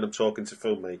usually in when I'm talking to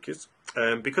filmmakers,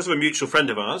 because of a mutual friend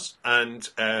of ours and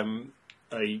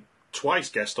a twice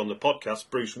guest on the podcast,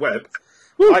 Bruce Webb.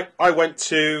 I went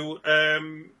to a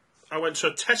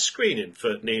test screening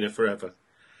for Nina Forever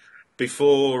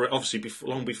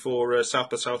long before South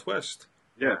by Southwest.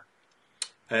 Yeah.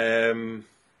 And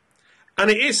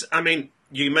it is. I mean.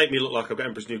 You make me look like I've got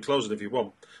Emperor's New Clothes on if you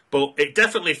want. But it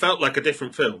definitely felt like a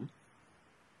different film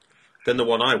than the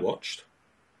one I watched.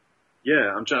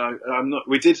 Yeah, I'm not.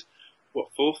 We did 4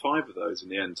 or 5 of those in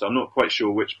the end, so I'm not quite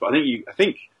sure which. But I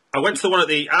think I went to the one at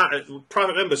the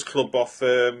Private Members Club off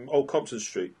Old Compton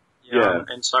Street. Yeah,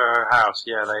 in Soho House.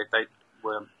 Yeah, they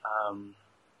were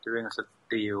doing us a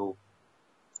deal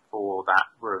for that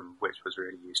room, which was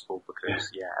really useful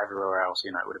because everywhere else,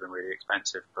 it would have been really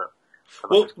expensive, but.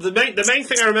 Well, the main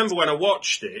thing I remember when I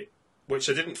watched it, which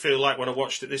I didn't feel like when I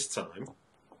watched it this time,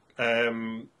 I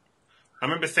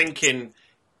remember thinking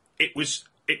it was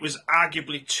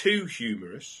arguably too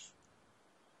humorous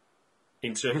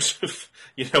in terms of,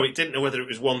 it didn't know whether it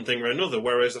was one thing or another,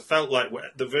 whereas I felt like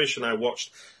the version I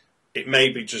watched, it may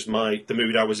be just the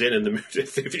mood I was in and the mood,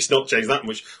 if it's not changed that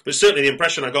much, but certainly the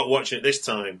impression I got watching it this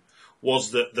time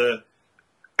was that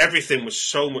everything was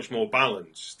so much more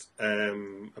balanced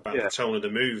about the tone of the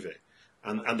movie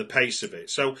and the pace of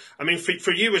it. So, I mean,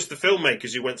 for you as the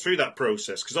filmmakers who went through that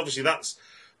process, because obviously that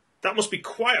must be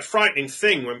quite a frightening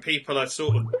thing when people are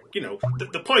sort of,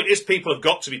 the point is people have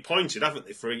got to be pointed, haven't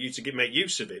they, for you to make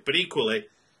use of it. But equally,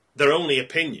 they're only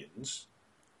opinions.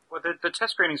 Well, the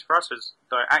test screenings for us is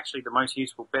actually the most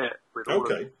useful bit with all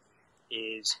of it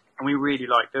is, and we really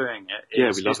like doing it,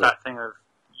 is that thing of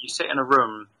you sit in a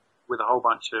room with a whole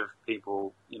bunch of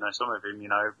people, some of whom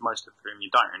most of whom you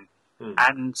don't,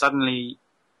 and suddenly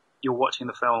you're watching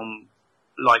the film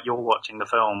like you're watching the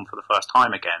film for the first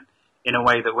time again, in a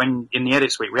way that when, in the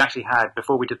edit suite, we actually had,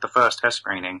 before we did the first test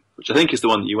screening... Which I think is the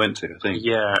one that you went to, I think.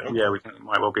 Yeah, we think it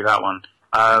might well be that one.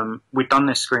 We'd done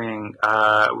this screening,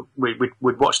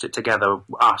 we'd watched it together,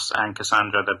 us and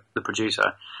Cassandra, the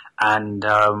producer, and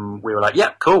we were like,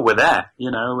 yeah, cool, we're there.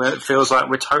 It feels like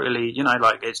we're totally,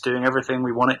 like it's doing everything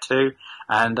we want it to,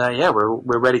 and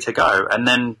we're ready to go. And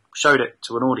then showed it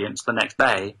to an audience the next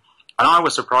day, and I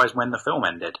was surprised when the film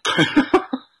ended.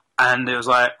 And it was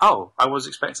like, oh, I was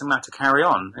expecting that to carry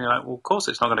on. And you're like, well, of course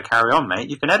it's not going to carry on, mate.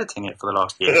 You've been editing it for the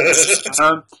last year.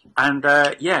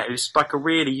 It was like a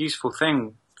really useful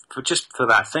thing for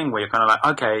that thing where you're kind of like,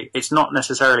 okay, it's not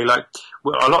necessarily like,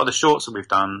 a lot of the shorts that we've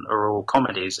done are all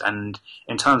comedies. And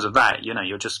in terms of that,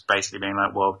 you're just basically being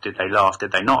like, well, did they laugh?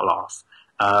 Did they not laugh?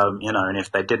 And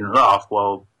if they didn't laugh,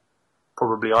 well,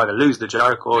 probably either lose the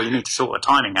joke or you need to sort the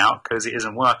timing out because it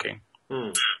isn't working.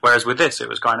 Whereas with this, it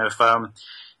was kind of,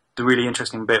 the really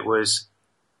interesting bit was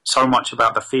so much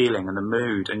about the feeling and the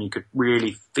mood, and you could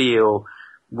really feel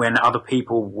when other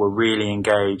people were really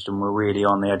engaged and were really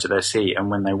on the edge of their seat and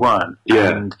when they weren't. Yeah.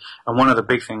 And one of the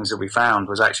big things that we found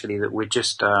was actually that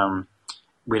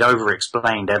we'd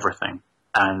over-explained everything,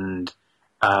 and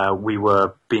we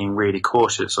were being really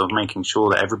cautious of making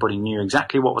sure that everybody knew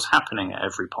exactly what was happening at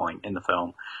every point in the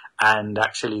film. And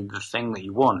actually the thing that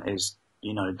you want is,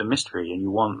 the mystery, and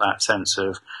you want that sense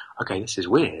of, okay, this is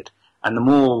weird. And the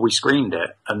more we screened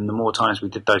it, and the more times we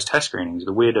did those test screenings,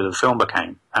 the weirder the film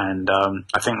became. And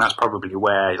I think that's probably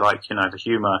where, the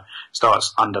humour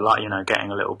starts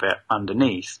getting a little bit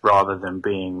underneath, rather than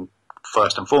being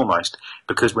first and foremost,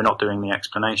 because we're not doing the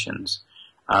explanations.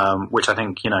 Which I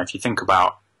think, if you think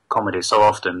about comedies, so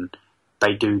often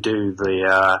they do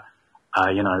the,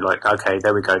 okay,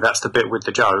 there we go, that's the bit with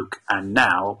the joke, and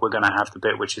now we're going to have the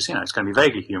bit which is, it's going to be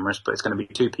vaguely humorous, but it's going to be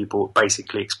two people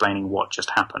basically explaining what just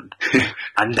happened.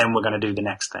 And then we're going to do the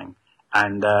next thing.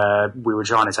 And we were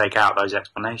trying to take out those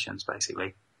explanations,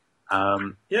 basically.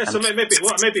 So maybe it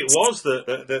was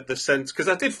the sense, because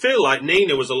I did feel like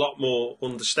Nina was a lot more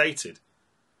understated,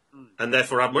 and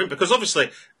therefore had more, because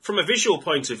obviously, from a visual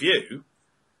point of view,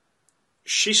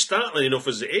 she's startling enough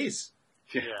as it is.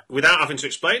 Yeah. Without having to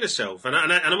explain herself, and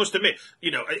I must admit,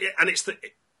 and it's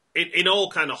in all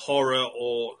kind of horror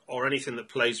or anything that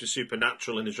plays with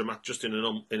supernatural in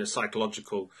a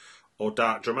psychological or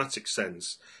dark dramatic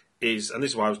sense and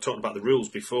this is why I was talking about the rules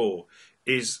before,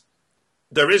 is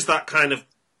there is that kind of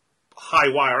high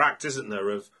wire act, isn't there?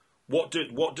 Of what do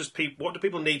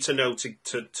people need to know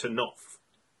to not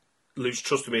lose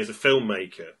trust with me as a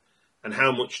filmmaker, and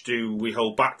how much do we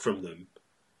hold back from them?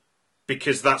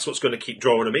 Because that's what's going to keep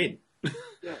drawing them in.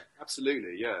 Yeah,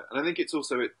 absolutely, yeah. And I think it's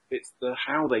also it's the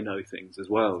how they know things as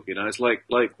well. It's like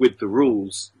with the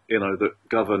rules, that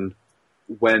govern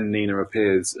when Nina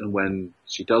appears and when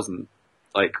she doesn't.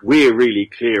 Like, we're really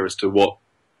clear as to what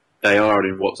they are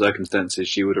and in what circumstances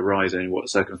she would arise and in what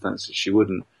circumstances she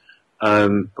wouldn't.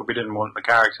 But we didn't want the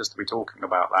characters to be talking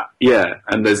about that. Yeah,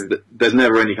 and there's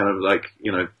never any kind of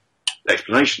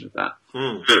explanation of that.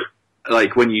 But,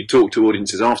 when you talk to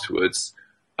audiences afterwards,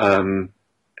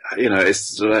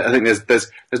 it's I think there's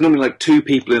normally two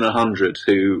people in 100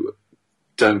 who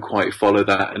don't quite follow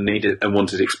that and need it and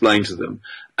want it explained to them,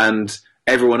 and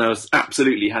everyone else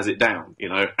absolutely has it down.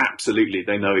 Absolutely,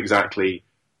 they know exactly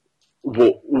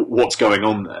what's going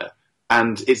on there,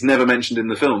 and it's never mentioned in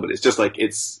the film, but it's just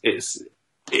it's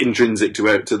intrinsic to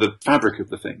the fabric of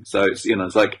the thing. So it's and I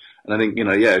think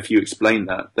if you explain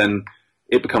that, then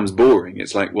it becomes boring.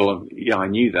 It's like, well, yeah, I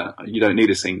knew that. You don't need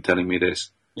a scene telling me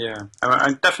this. Yeah,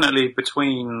 and definitely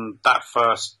between that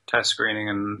first test screening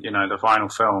and the final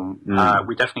film,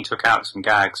 we definitely took out some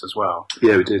gags as well.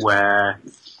 Yeah, we did. Where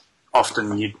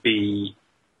often you'd be,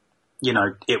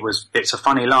 it's a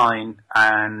funny line,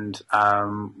 and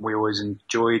we always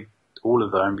enjoyed all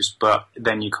of those. But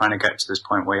then you kind of get to this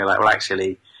point where you're like, well,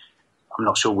 actually, I'm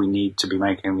not sure we need to be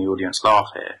making the audience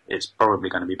laugh here. It's probably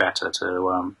going to be better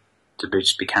to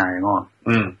just be carrying on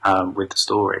with the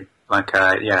story.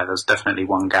 There's definitely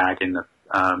one gag in the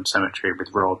cemetery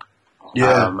with Rob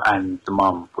and the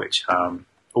mum, which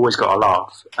always got a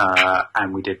laugh,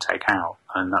 and we did take out,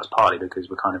 and that's partly because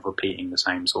we're kind of repeating the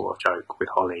same sort of joke with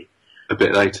Holly a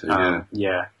bit later.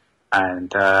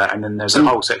 And then there's a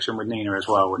whole section with Nina as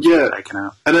well, which was taken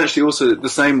out. And actually, also the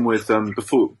same with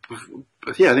before.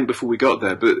 I think before we got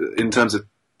there, but in terms of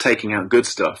taking out good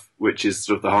stuff, which is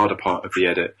sort of the harder part of the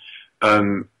edit.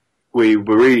 We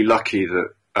were really lucky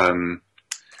that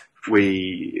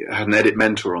we had an edit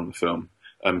mentor on the film,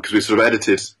 because we sort of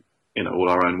edited, all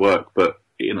our own work. But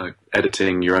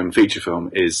editing your own feature film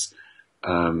is, it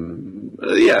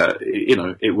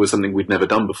was something we'd never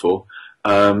done before,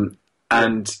 and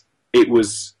it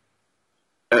was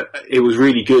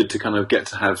really good to kind of get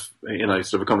to have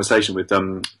sort of a conversation with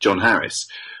John Harris,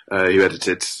 who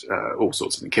edited all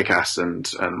sorts of Kick-Ass and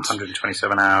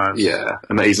 127 hours. Yeah,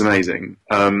 amazing.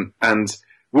 And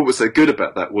what was so good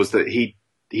about that was that he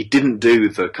didn't do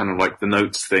the kind of the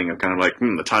notes thing of kind of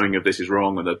the timing of this is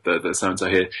wrong, or the so-and-so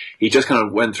here. He just kind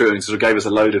of went through and sort of gave us a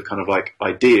load of kind of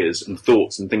ideas and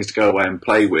thoughts and things to go away and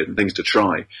play with and things to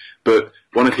try. But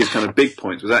one of his kind of big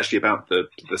points was actually about the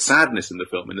sadness in the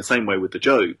film, in the same way with the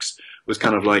jokes, was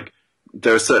kind of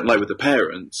there are certain, with the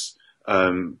parents,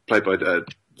 played by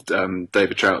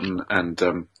David Troughton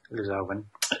and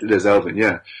Liz Elvin,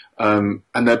 yeah. And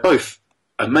they're both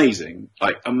amazing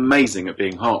at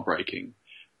being heartbreaking.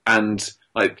 And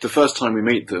like the first time we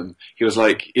meet them, he was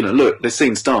like, look, this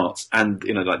scene starts and,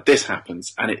 like this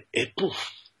happens and it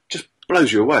just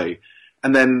blows you away.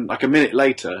 And then like a minute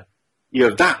later, you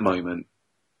have that moment.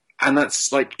 And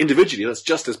that's like individually, that's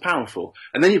just as powerful.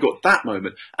 And then you've got that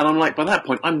moment. And I'm like, by that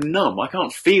point, I'm numb. I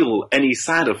can't feel any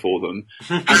sadder for them.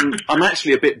 And I'm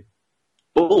actually a bit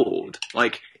bored.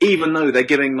 Like, even though they're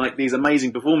giving like these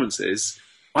amazing performances,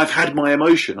 I've had my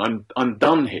emotion. I'm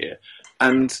done here.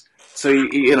 And so,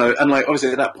 and like, obviously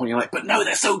at that point you're like, but no,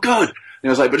 they're so good. And I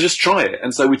was like, but just try it.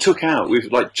 And so we've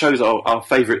like chose our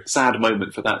favourite sad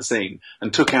moment for that scene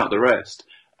and took out the rest.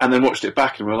 And then watched it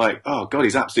back and we're like, oh God,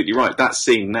 he's absolutely right. That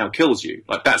scene now kills you.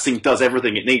 Like that scene does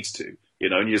everything it needs to,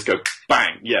 and you just go,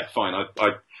 bang, yeah, fine.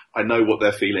 I know what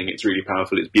they're feeling. It's really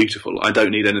powerful. It's beautiful. I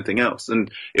don't need anything else. And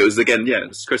it was again,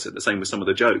 as Chris said, the same with some of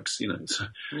the jokes, So.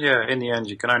 Yeah, in the end,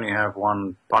 you can only have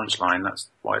one punchline. That's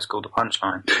why it's called a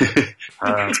punchline.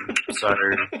 So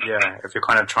yeah, if you're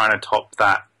kind of trying to top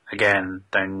that again,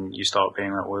 then you start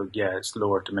being like, well, yeah, it's the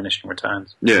law of diminishing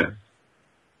returns. Yeah.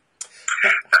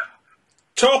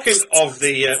 Talking of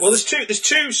the there's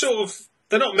two sort of,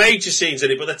 they're not major scenes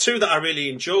in it, but they're two that I really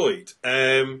enjoyed.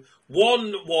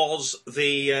 One was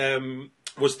the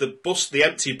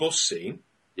empty bus scene.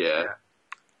 Yeah,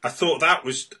 I thought that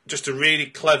was just a really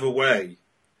clever way.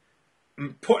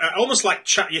 Almost like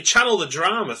you channel the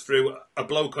drama through a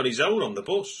bloke on his own on the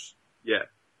bus. Yeah.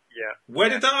 Where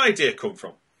did that idea come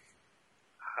from?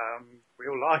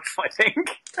 Real life, I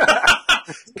think.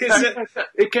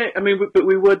 But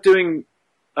we were doing.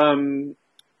 Because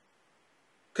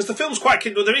the film's quite.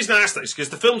 The reason I asked that is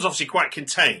because the film's obviously quite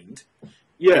contained.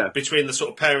 Yeah. Between the sort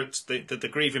of parents, the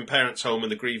grieving parents' home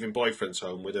and the grieving boyfriend's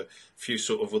home, with a few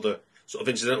sort of other sort of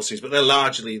incidental scenes, but they're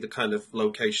largely the kind of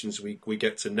locations we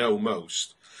get to know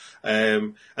most.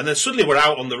 And then suddenly we're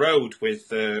out on the road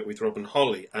with Rob and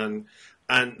Holly, and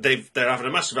they're having a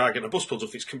massive argument. A bus pulls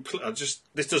off. It's complete.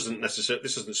 This isn't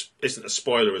a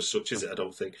spoiler as such, is it? I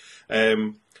don't think.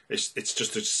 It's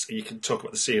just you can talk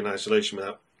about the scene in isolation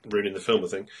without ruining the film, I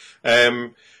think.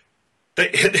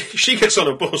 She gets on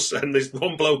a bus and there's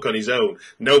one bloke on his own,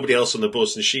 nobody else on the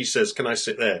bus, and she says, "Can I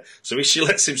sit there?" So she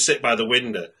lets him sit by the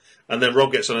window, and then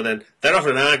Rob gets on, and then they're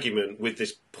having an argument with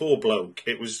this poor bloke.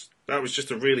 That was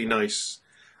just a really nice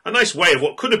way of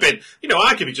what could have been,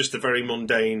 arguably just a very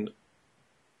mundane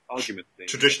argument scene.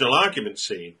 Traditional argument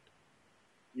scene.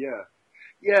 Yeah.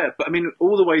 Yeah, but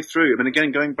all the way through,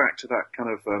 again, going back to that kind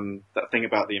of, that thing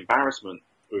about the embarrassment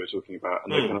we were talking about,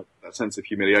 and kind of that sense of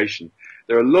humiliation,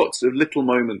 there are lots of little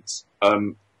moments,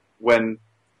 when, and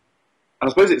I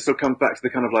suppose it sort of comes back to the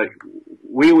kind of like,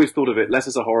 we always thought of it less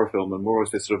as a horror film and more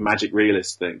as this sort of magic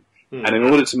realist thing. And in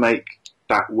order to make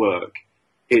that work,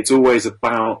 it's always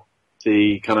about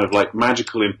the kind of like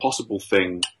magical, impossible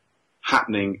thing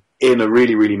happening in a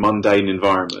really, really mundane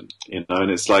environment,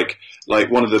 and it's like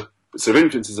one of the sort of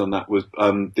influences on that was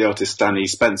the artist Stanley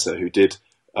Spencer, who did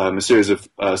a series of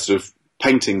sort of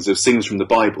paintings of scenes from the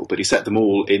Bible, but he set them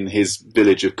all in his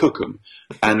village of Cookham,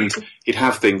 and he'd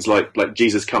have things like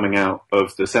Jesus coming out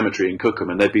of the cemetery in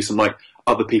Cookham, and there'd be some like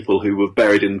other people who were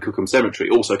buried in Cookham Cemetery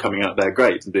also coming out of their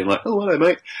graves and being like, "Oh, hello,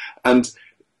 mate," and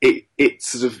it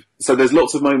sort of, so there's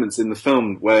lots of moments in the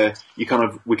film where we kind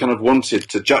of wanted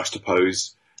to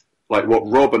juxtapose like what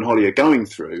Rob and Holly are going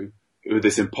through with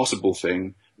this impossible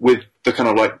thing with the kind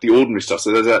of like the ordinary stuff.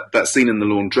 So there's that scene in the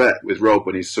laundrette with Rob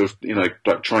when he's sort of,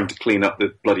 like trying to clean up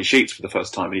the bloody sheets for the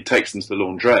first time, and he takes them to the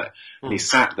laundrette and he's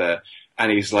sat there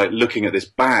and he's like looking at this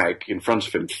bag in front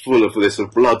of him full of this sort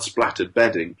of blood splattered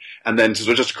bedding, and then sort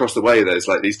of just across the way there's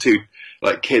like these two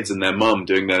like kids and their mum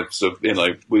doing their sort of,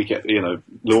 weekend,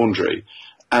 laundry.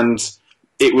 And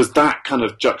it was that kind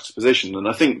of juxtaposition. And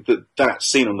I think that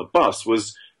scene on the bus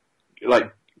was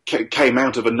like, came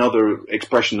out of another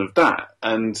expression of that,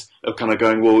 and of kind of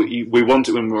going, well, we want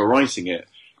it when we were writing it.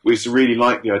 We used to really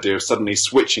like the idea of suddenly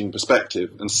switching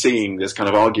perspective and seeing this kind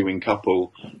of arguing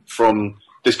couple from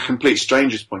this complete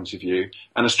stranger's point of view,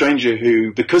 and a stranger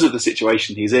who, because of the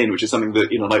situation he's in, which is something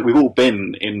that, like we've all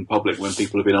been in public when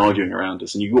people have been arguing around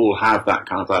us, and you all have that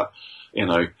kind of that,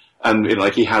 and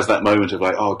like he has that moment of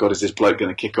like, oh God, is this bloke going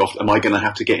to kick off? Am I going to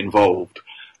have to get involved?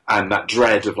 And that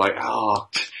dread of like,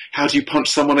 how do you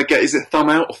punch someone again? Is it thumb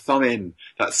out or thumb in?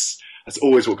 That's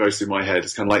always what goes through my head.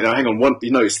 It's kind of like, no, hang on,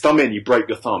 it's thumb in, you break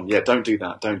your thumb. Yeah, don't do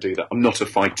that. I'm not a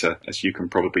fighter, as you can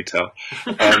probably tell.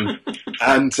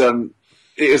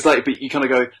 It was like, but you kind of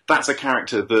go, that's a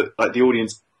character that like the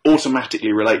audience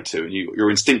automatically relate to, and you're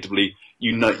instinctively,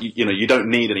 you don't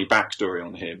need any backstory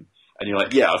on him. And you're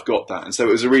like, yeah, I've got that. And so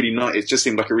it was it just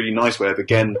seemed like a really nice way of,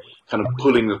 again, kind of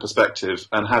pulling the perspective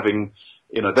and having,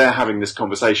 they're having this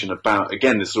conversation about,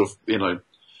 again, this sort of,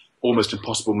 almost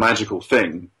impossible magical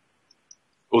thing.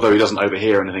 Although he doesn't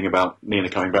overhear anything about Nina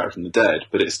coming back from the dead,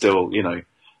 but it's still,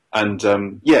 and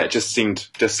it just seemed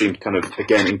kind of,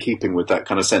 again, in keeping with that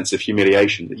kind of sense of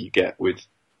humiliation that you get with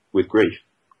grief.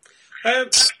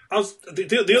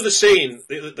 The other scene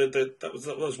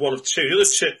that was one of two.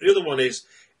 The other one is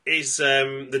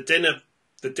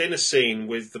the dinner scene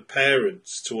with the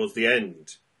parents towards the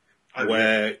end,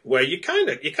 where you kind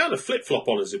of flip flop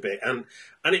on us a bit, and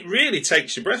it really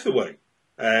takes your breath away.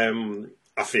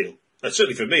 I feel,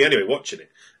 certainly for me anyway, watching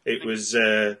it was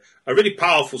a really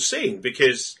powerful scene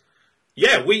because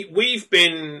we've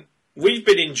been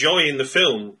enjoying the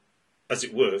film, as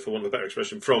it were, for want of a better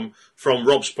expression, from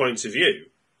Rob's point of view.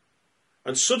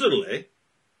 And suddenly,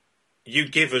 you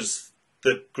give us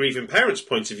the grieving parents'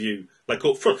 point of view, like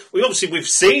up front. We've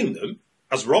seen them,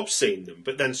 as Rob's seen them,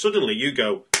 but then suddenly you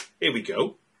go, here we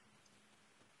go.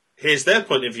 Here's their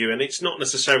point of view, and it's not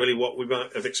necessarily what we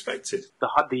might have expected.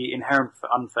 The inherent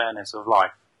unfairness of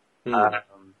life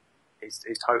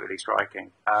is totally striking.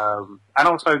 And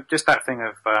also just that thing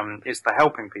of, it's the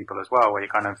helping people as well, where you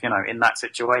kind of, in that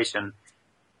situation,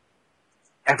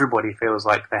 everybody feels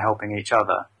like they're helping each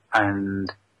other. And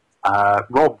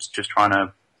Rob's just trying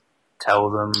to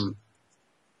tell them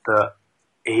that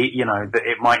that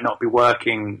it might not be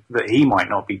working, that he might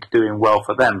not be doing well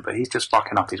for them, but he's just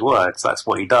fucking up his words. That's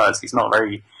what he does. He's not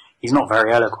very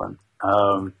eloquent.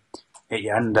 That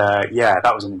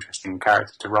was an interesting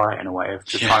character to write, in a way of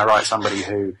just trying to write somebody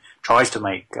who tries to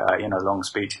make long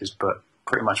speeches but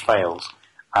pretty much fails.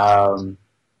 And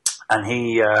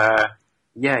he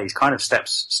he's kind of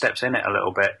steps in it a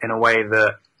little bit in a way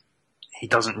that he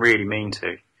doesn't really mean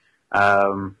to.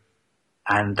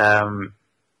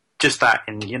 Just that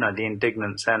in, the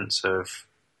indignant sense of,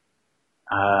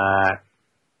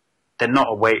 they're not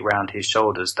a weight round his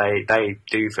shoulders. They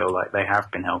do feel like they have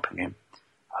been helping him.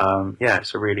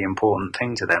 It's a really important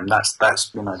thing to them. That's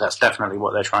definitely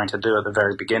what they're trying to do at the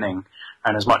very beginning.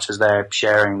 And as much as they're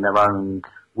sharing their own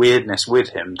weirdness with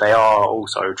him, they are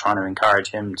also trying to encourage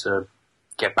him to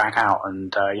get back out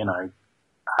and,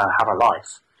 have a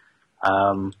life.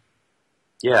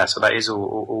 So that is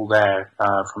all there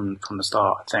from the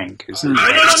start, I think. No,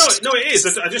 it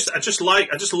is. I just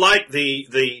like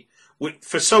the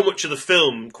for so much of the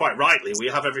film, quite rightly, we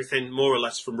have everything more or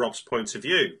less from Rob's point of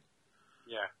view.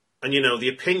 Yeah. And the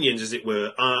opinions, as it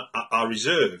were, are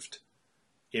reserved.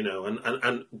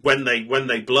 And when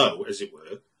they blow, as it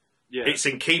were, it's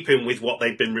in keeping with what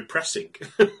they've been repressing,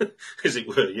 as it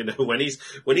were.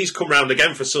 When he's come round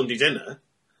again for Sunday dinner,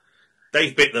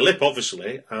 they've bit the lip,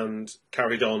 obviously, and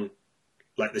carried on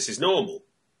like this is normal.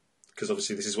 Because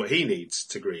obviously this is what he needs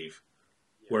to grieve.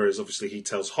 Yeah. Whereas obviously he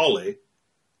tells Holly,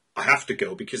 I have to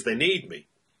go because they need me.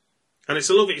 And it's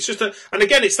and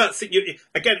again, it's that thing,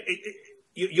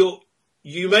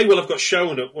 you may well have got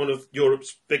shown at one of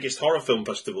Europe's biggest horror film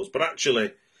festivals, but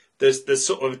actually there's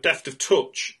sort of a depth of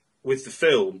touch with the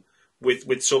film,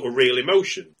 with sort of real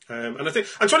emotion. And I think,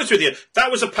 I'm trying to tell you,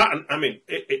 that was a pattern. I mean,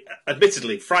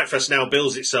 admittedly, Fright Fest now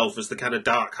bills itself as the kind of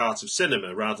dark heart of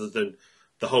cinema rather than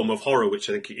the home of horror, which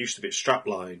I think it used to be a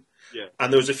strapline. Yeah.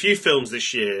 And there was a few films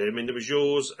this year. I mean, there was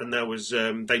yours, and there was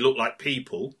They Look Like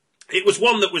People. It was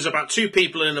one that was about two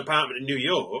people in an apartment in New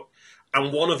York,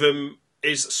 and one of them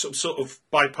is some sort of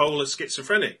bipolar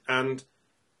schizophrenic, and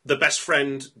the best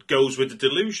friend goes with the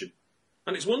delusion.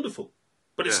 And it's wonderful.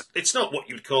 But it's not what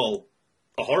you'd call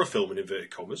a horror film in inverted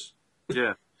commas.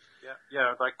 Yeah.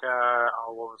 Like,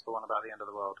 what was the one about the end of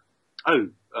the world?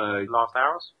 Last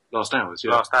Hours,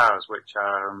 yeah. Last Hours, which,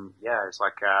 it's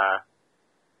like a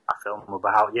film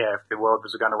about, if the world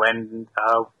was going to end,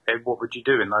 what would you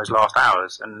do in those last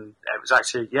hours? And it was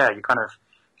actually, you kind of,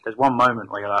 there's one moment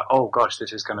where you're like, oh gosh,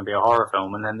 this is going to be a horror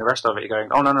film, and then the rest of it you're going,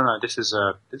 oh no, this is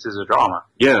a drama.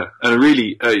 Yeah, and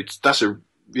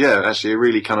actually a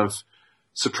really kind of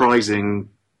surprising,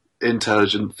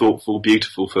 intelligent, thoughtful,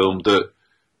 beautiful film that,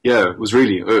 was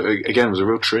really, again, was a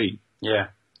real treat. Yeah.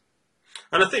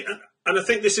 And I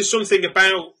think this is something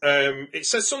about, it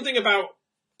says something about,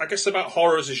 I guess, about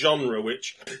horror as a genre,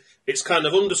 which it's kind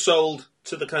of undersold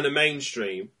to the kind of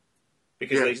mainstream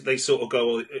because they sort of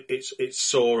go, it's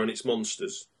Saw and it's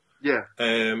monsters. Yeah.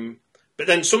 But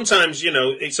then sometimes,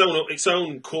 its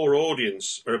own core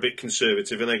audience are a bit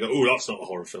conservative and they go, oh, that's not a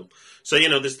horror film. So,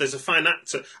 there's a fine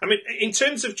actor. I mean, in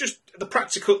terms of just the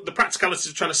practicalities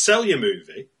of trying to sell your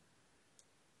movie,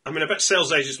 I mean, I bet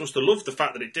sales agents must have loved the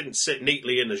fact that it didn't sit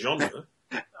neatly in a genre.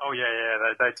 Oh,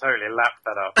 yeah, they totally lapped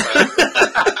that up.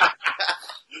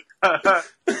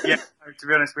 To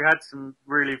be honest, we had some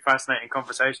really fascinating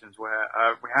conversations where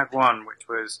we had one which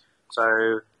was,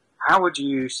 so how would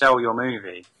you sell your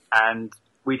movie? And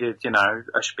we did,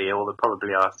 a spiel that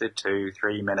probably lasted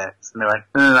 2-3 minutes. And they went,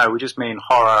 no, we just mean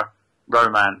horror,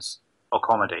 romance, or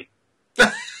comedy.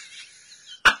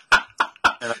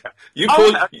 You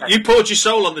poured your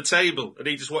soul on the table, and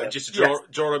he just wanted you to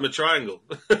draw him a triangle.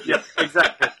 Yeah,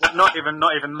 exactly. Not even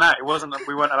that. It wasn't that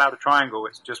we weren't allowed a triangle.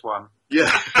 It's just one. Yeah,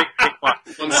 pick one.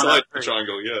 One side of the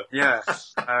triangle. Yeah.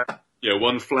 Yeah.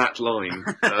 One flat line.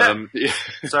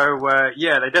 So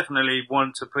they definitely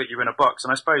want to put you in a box,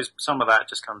 and I suppose some of that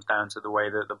just comes down to the way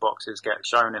that the boxes get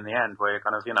shown in the end, where you're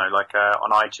kind of, like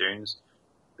on iTunes.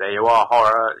 There you are,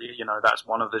 horror, that's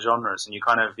one of the genres, and you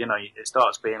kind of, it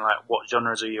starts being like, what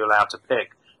genres are you allowed to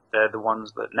pick? They're the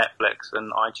ones that Netflix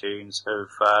and iTunes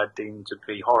have deemed to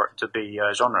be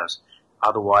genres.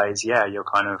 Otherwise, you're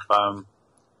kind of,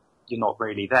 you're not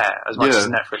really there, as much as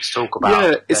Netflix talk about.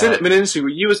 Yeah, it's interesting.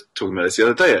 You were talking about this the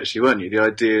other day, actually, weren't you? The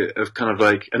idea of kind of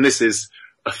like, and this is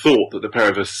a thought that the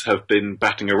pair of us have been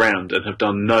batting around and have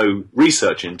done no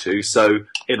research into, so,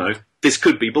 this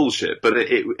could be bullshit, but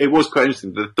it was quite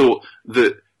interesting, the thought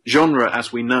that genre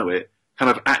as we know it kind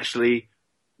of actually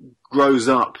grows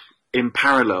up in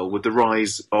parallel with the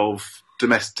rise of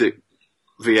domestic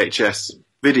VHS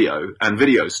video and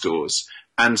video stores.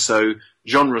 And so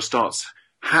genre starts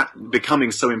becoming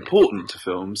so important to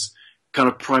films kind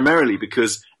of primarily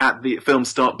because films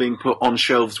start being put on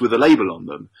shelves with a label on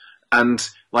them. And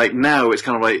like now it's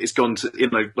kind of like it's gone to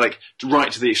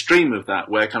right to the extreme of that,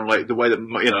 where kind of like the way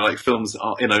that films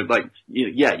are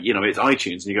it's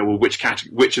iTunes and you go, well,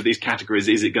 which of these categories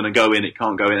is it going to go in? It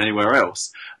can't go in anywhere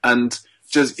else. And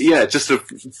just to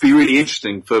be really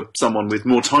interesting for someone with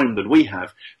more time than we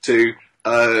have to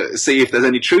see if there's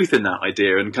any truth in that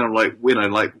idea, and kind of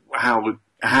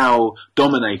how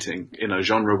dominating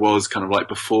genre was kind of like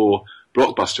before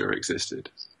Blockbuster existed.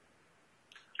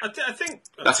 I think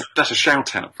that's a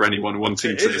shout out for anyone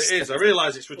wanting to. It is. I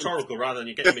realise it's rhetorical rather than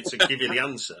you getting me to give you the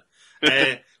answer.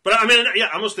 But I mean,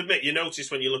 I must admit, you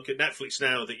notice when you look at Netflix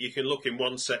now that you can look in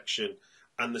one section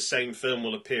and the same film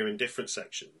will appear in different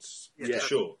sections. Yeah, for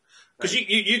sure. Because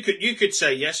you could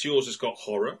say yes, yours has got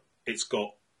horror, it's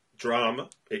got drama,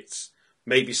 it's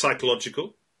maybe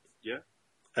psychological. Yeah.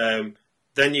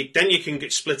 Then you can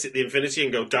split it the infinity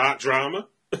and go dark drama.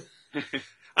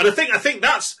 And I think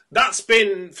that's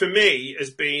been for me has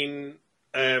been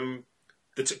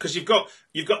because you've got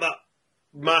that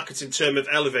marketing term of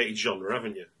elevated genre,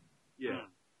 haven't you? Yeah.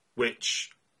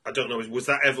 Which I don't know, was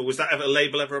that ever a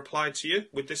label ever applied to you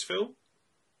with this film?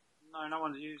 No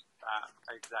one's used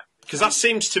that exactly. Because that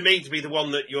seems to me to be the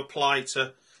one that you apply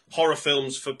to horror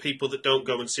films for people that don't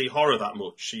go and see horror that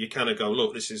much. So you kind of go,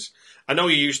 look, this is. I know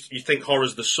you think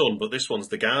horror's The Sun, but this one's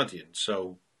The Guardian,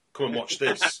 so. Come and watch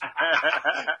this.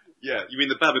 Yeah, you mean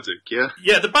the Babadook, yeah?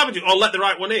 Yeah, the Babadook, or Let the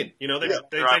Right One In.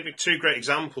 They'd be two great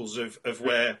examples of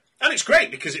where... And it's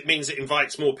great because it means it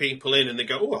invites more people in and they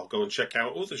go, oh, I'll go and check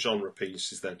out other genre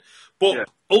pieces then. But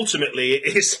ultimately,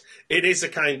 it is a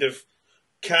kind of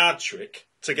card trick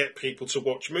to get people to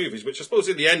watch movies, which I suppose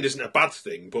in the end isn't a bad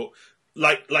thing, but...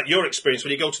 Like your experience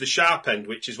when you go to the sharp end,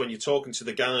 which is when you're talking to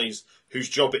the guys whose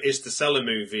job it is to sell a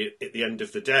movie at the end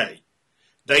of the day,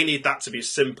 they need that to be as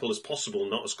simple as possible,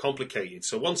 not as complicated.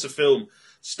 So once a film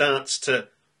starts to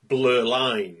blur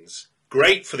lines,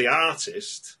 great for the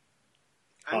artist.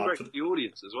 And great for the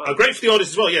audience as well. Oh, great for the audience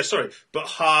as well, yeah, sorry. But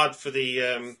hard for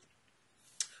the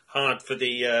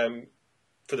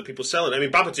people selling. I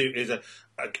mean, Babadook is a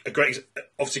great,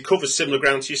 obviously covers similar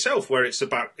ground to yourself, where it's a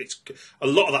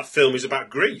lot of that film is about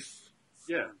grief.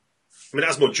 Yeah. I mean, it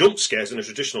has more jump scares in a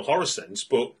traditional horror sense,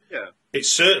 but it's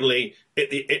certainly,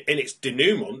 in its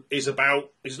denouement, it's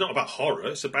not about horror,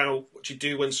 it's about what you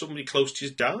do when somebody close to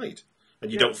you's died,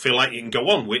 and you don't feel like you can go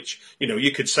on, which,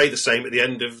 you could say the same at the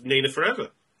end of Nina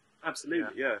Forever.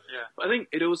 Absolutely, yeah. But I think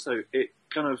it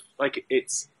kind of, like,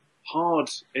 it's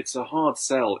a hard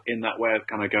sell in that way of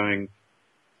kind of going,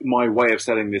 my way of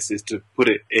selling this is to put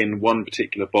it in one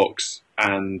particular box,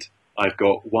 and I've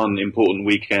got one important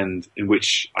weekend in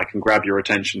which I can grab your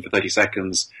attention for 30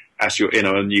 seconds as you're,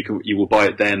 and you will buy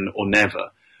it then or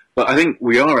never. But I think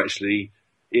we are actually,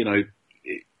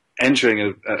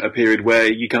 entering a period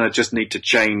where you kind of just need to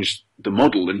change the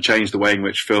model and change the way in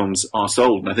which films are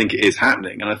sold. And I think it is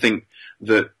happening. And I think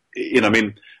that,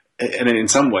 and in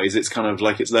some ways it's kind of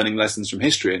like it's learning lessons from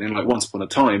history. And like once upon a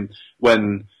time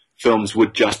when films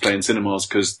would just play in cinemas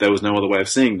because there was no other way of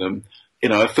seeing them,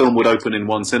 a film would open in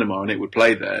one cinema and it would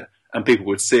play there and people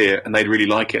would see it and they'd really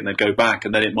like it and they'd go back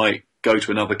and then it might go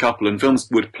to another couple, and films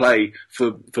would play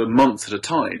for months at a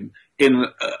time in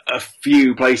a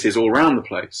few places all around the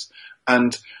place.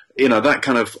 And that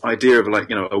kind of idea of like,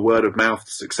 a word of mouth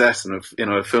success and of,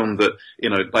 a film that,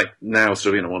 like now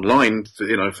sort of, online,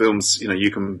 films,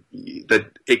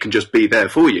 that it can just be there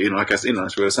for you. I guess,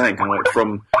 as we were saying, kind of like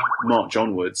from March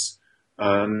onwards,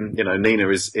 Nina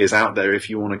is out there if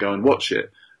you want to go and watch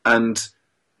it. And,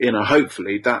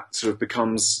 hopefully that sort of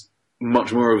becomes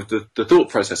much more of the thought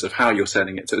process of how you're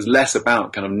selling it. So it's less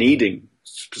about kind of needing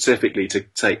specifically to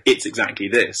say it's exactly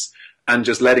this, and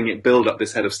just letting it build up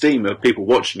this head of steam of people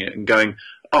watching it and going,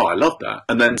 oh, I love that.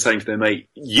 And then saying to their mate,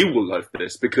 you will love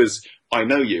this because I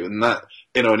know you. And that,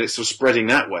 and it's sort of spreading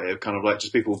that way of kind of like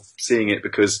just people seeing it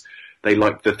because they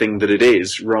like the thing that it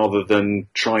is, rather than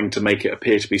trying to make it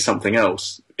appear to be something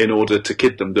else in order to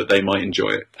kid them that they might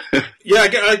enjoy it. Yeah,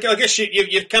 I guess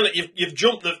you've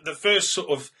jumped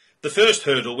the first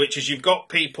hurdle, which is you've got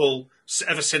people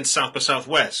ever since South by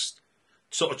Southwest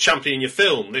sort of championing your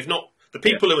film. They've not the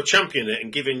people who are championing it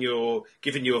and giving you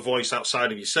a voice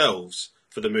outside of yourselves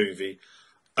for the movie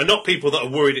are not people that are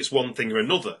worried it's one thing or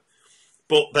another,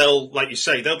 but they'll, like you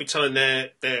say, they'll be telling their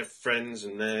friends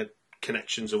and their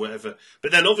connections or whatever.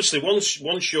 But then obviously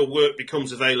once your work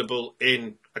becomes available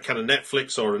in a kind of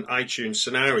Netflix or an iTunes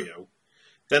scenario,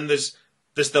 then there's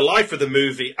the life of the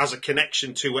movie as a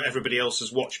connection to what everybody else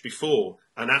has watched before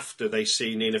and after they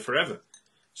see Nina Forever,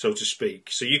 so to speak.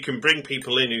 So you can bring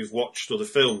people in who've watched other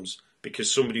films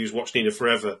because somebody who's watched Nina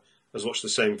Forever has watched the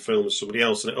same film as somebody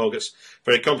else, and it all gets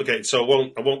very complicated. So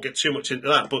I won't get too much into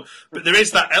that. But there is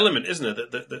that element, isn't there?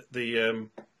 That the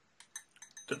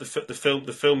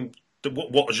film,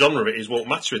 what genre it is, won't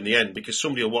matter in the end, because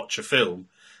somebody will watch a film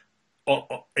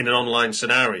in an online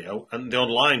scenario, and the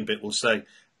online bit will say,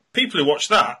 people who watch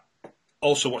that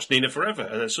also watch Nina Forever,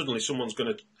 and then suddenly someone's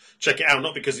going to check it out,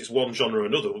 not because it's one genre or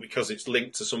another, but because it's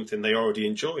linked to something they already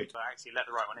enjoyed. So actually, Let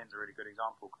the Right One In is a really good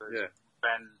example, because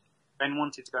Ben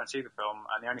wanted to go and see the film,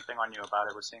 and the only thing I knew about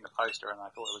it was seeing the poster, and I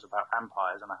thought it was about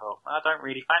vampires, and I thought, I don't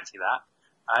really fancy that.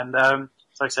 And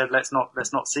so I said, let's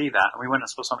not see that, and we went and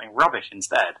saw something rubbish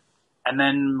instead. And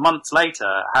then months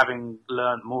later, having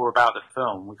learned more about the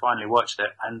film, we finally watched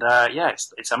it, and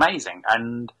it's amazing.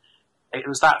 And it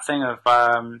was that thing of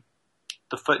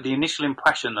the initial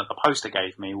impression that the poster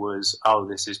gave me was, oh,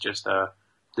 this is just a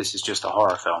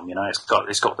horror film.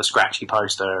 It's got the scratchy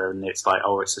poster, and it's like,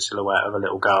 oh, it's a silhouette of a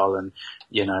little girl, and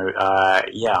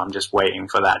I'm just waiting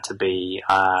for that to be,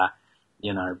 I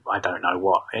don't know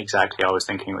what exactly I was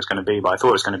thinking it was going to be, but I thought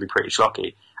it was going to be pretty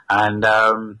schlocky. And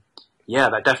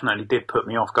that definitely did put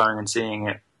me off going and seeing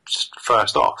it just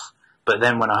first off. But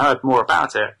then when I heard more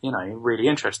about it, really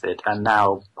interested, and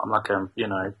now I'm like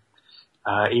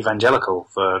evangelical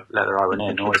for Let the Right One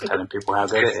In, always telling people how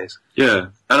good it is. Yeah,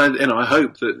 and I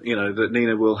hope that that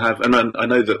Nina will have, and I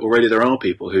know that already there are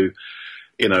people who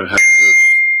have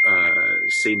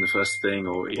seen the first thing,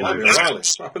 or what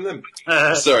happened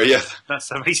then? Sorry, yeah, that's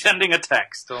somebody sending a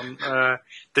text on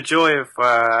the joy of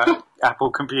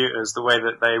Apple computers, the way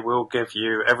that they will give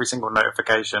you every single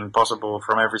notification possible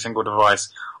from every single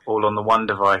device, all on the one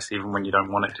device, even when you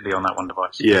don't want it to be on that one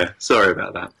device. Yeah, sorry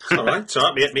about that. All right, it's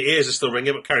all right. My ears are still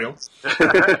ringing, but carry on.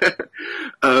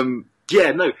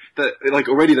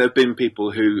 Already there have been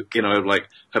people who,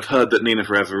 have heard that Nina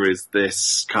Forever is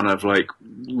this kind of like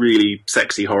really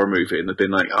sexy horror movie, and they've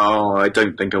been like, oh, I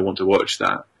don't think I want to watch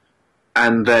that.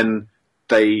 And then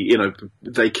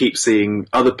they keep seeing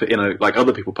other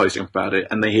people posting about it,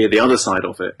 and they hear the other side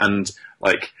of it, and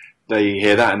they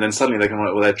hear that, and then suddenly they kind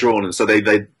of they're drawn, and so they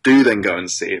do then go and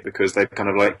see it because they've kind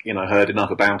of heard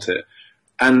enough about it.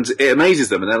 And it amazes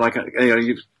them, and they're like,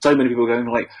 so many people going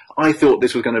like, I thought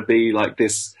this was going to be like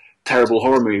this terrible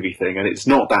horror movie thing, and it's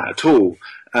not that at all.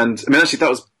 And I mean, actually, that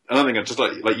was another thing. Just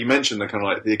like you mentioned, the kind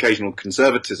of the occasional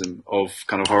conservatism of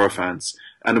kind of horror fans,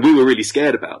 and we were really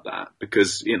scared about that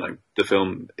because the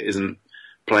film isn't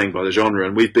playing by the genre,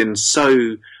 and we've been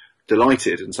so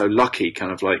delighted and so lucky,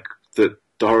 kind of that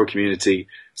the horror community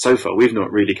so far, we've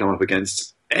not really come up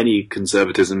against any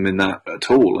conservatism in that at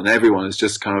all, and everyone has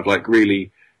just kind of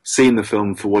really seen the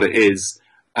film for what it is,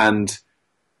 and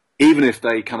even if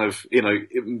they kind of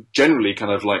generally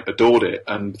kind of adored it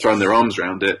and thrown their arms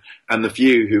around it, and the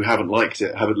few who haven't liked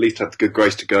it have at least had the good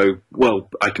grace to go, well,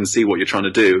 I can see what you're trying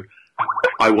to do.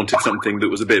 I wanted something that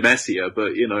was a bit messier,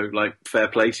 but fair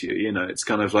play to you. It's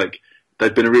kind of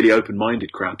they've been a really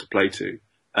open-minded crowd to play to,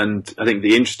 and I think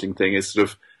the interesting thing is sort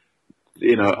of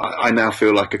I now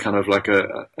feel like a kind of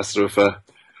a sort of a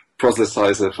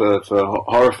proselytizer for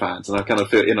horror fans, and I kind of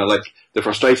feel the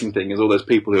frustrating thing is all those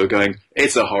people who are going,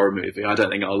 it's a horror movie, I don't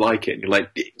think I'll like it. And you're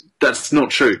like, that's not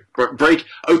true.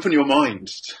 Open your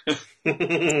mind.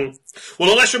 Well,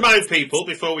 let's remind people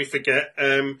before we forget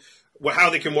how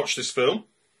they can watch this film.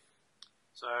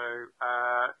 So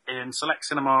in select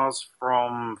cinemas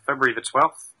from February the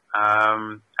 12th,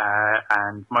 and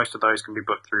most of those can be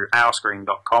booked through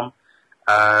ourscreen.com.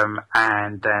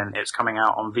 And then it's coming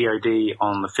out on VOD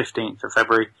on the 15th of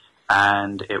February,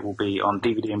 and it will be on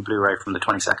DVD and Blu-ray from the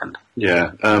 22nd.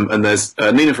 Yeah, and there's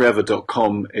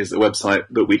ninaforever.com is the website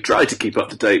that we try to keep up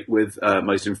to date with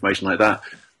most information like that.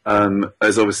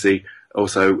 There's obviously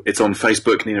also, it's on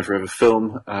Facebook, Nina Forever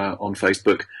Film on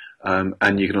Facebook,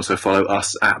 and you can also follow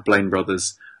us at Blaine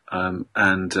Brothers. All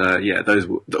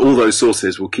those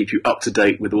sources will keep you up to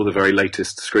date with all the very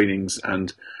latest screenings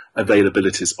and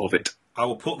availabilities of it. I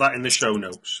will put that in the show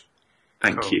notes.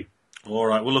 Thank you. All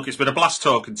right. Well, look, it's been a blast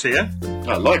talking to you.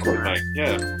 Likewise, mate.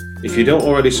 Yeah. If you don't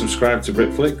already subscribe to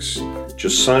Britflix,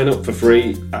 just sign up for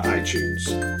free at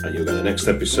iTunes, and you'll get the next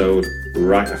episode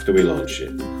right after we launch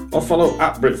it. Or follow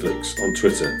at Britflix on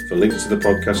Twitter for links to the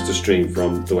podcast to stream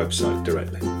from the website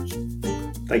directly.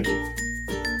 Thank you.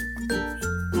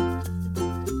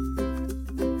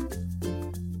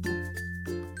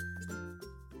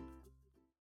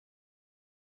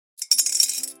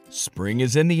 Spring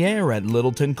is in the air at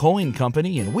Littleton Coin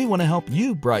Company, and we want to help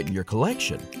you brighten your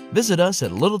collection. Visit us at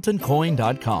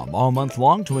littletoncoin.com all month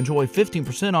long to enjoy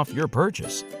 15% off your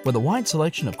purchase. With a wide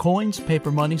selection of coins, paper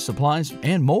money, supplies,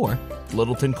 and more,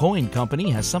 Littleton Coin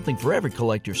Company has something for every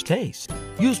collector's taste.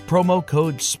 Use promo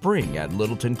code SPRING at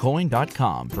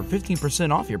littletoncoin.com for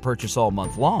 15% off your purchase all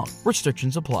month long.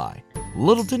 Restrictions apply.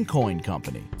 Littleton Coin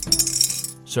Company.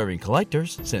 Serving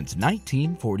collectors since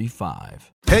 1945.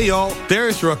 Hey y'all,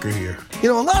 Darius Rucker here. You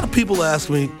know, a lot of people ask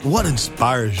me, what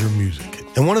inspires your music?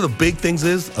 And one of the big things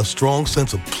is a strong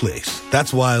sense of place.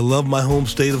 That's why I love my home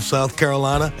state of South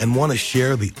Carolina and want to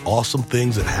share the awesome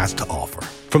things it has to offer.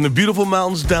 From the beautiful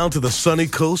mountains down to the sunny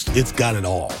coast, it's got it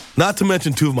all. Not to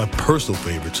mention two of my personal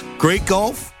favorites, great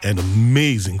golf and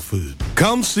amazing food.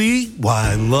 Come see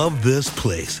why I love this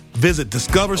place. Visit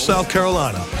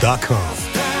discoversouthcarolina.com.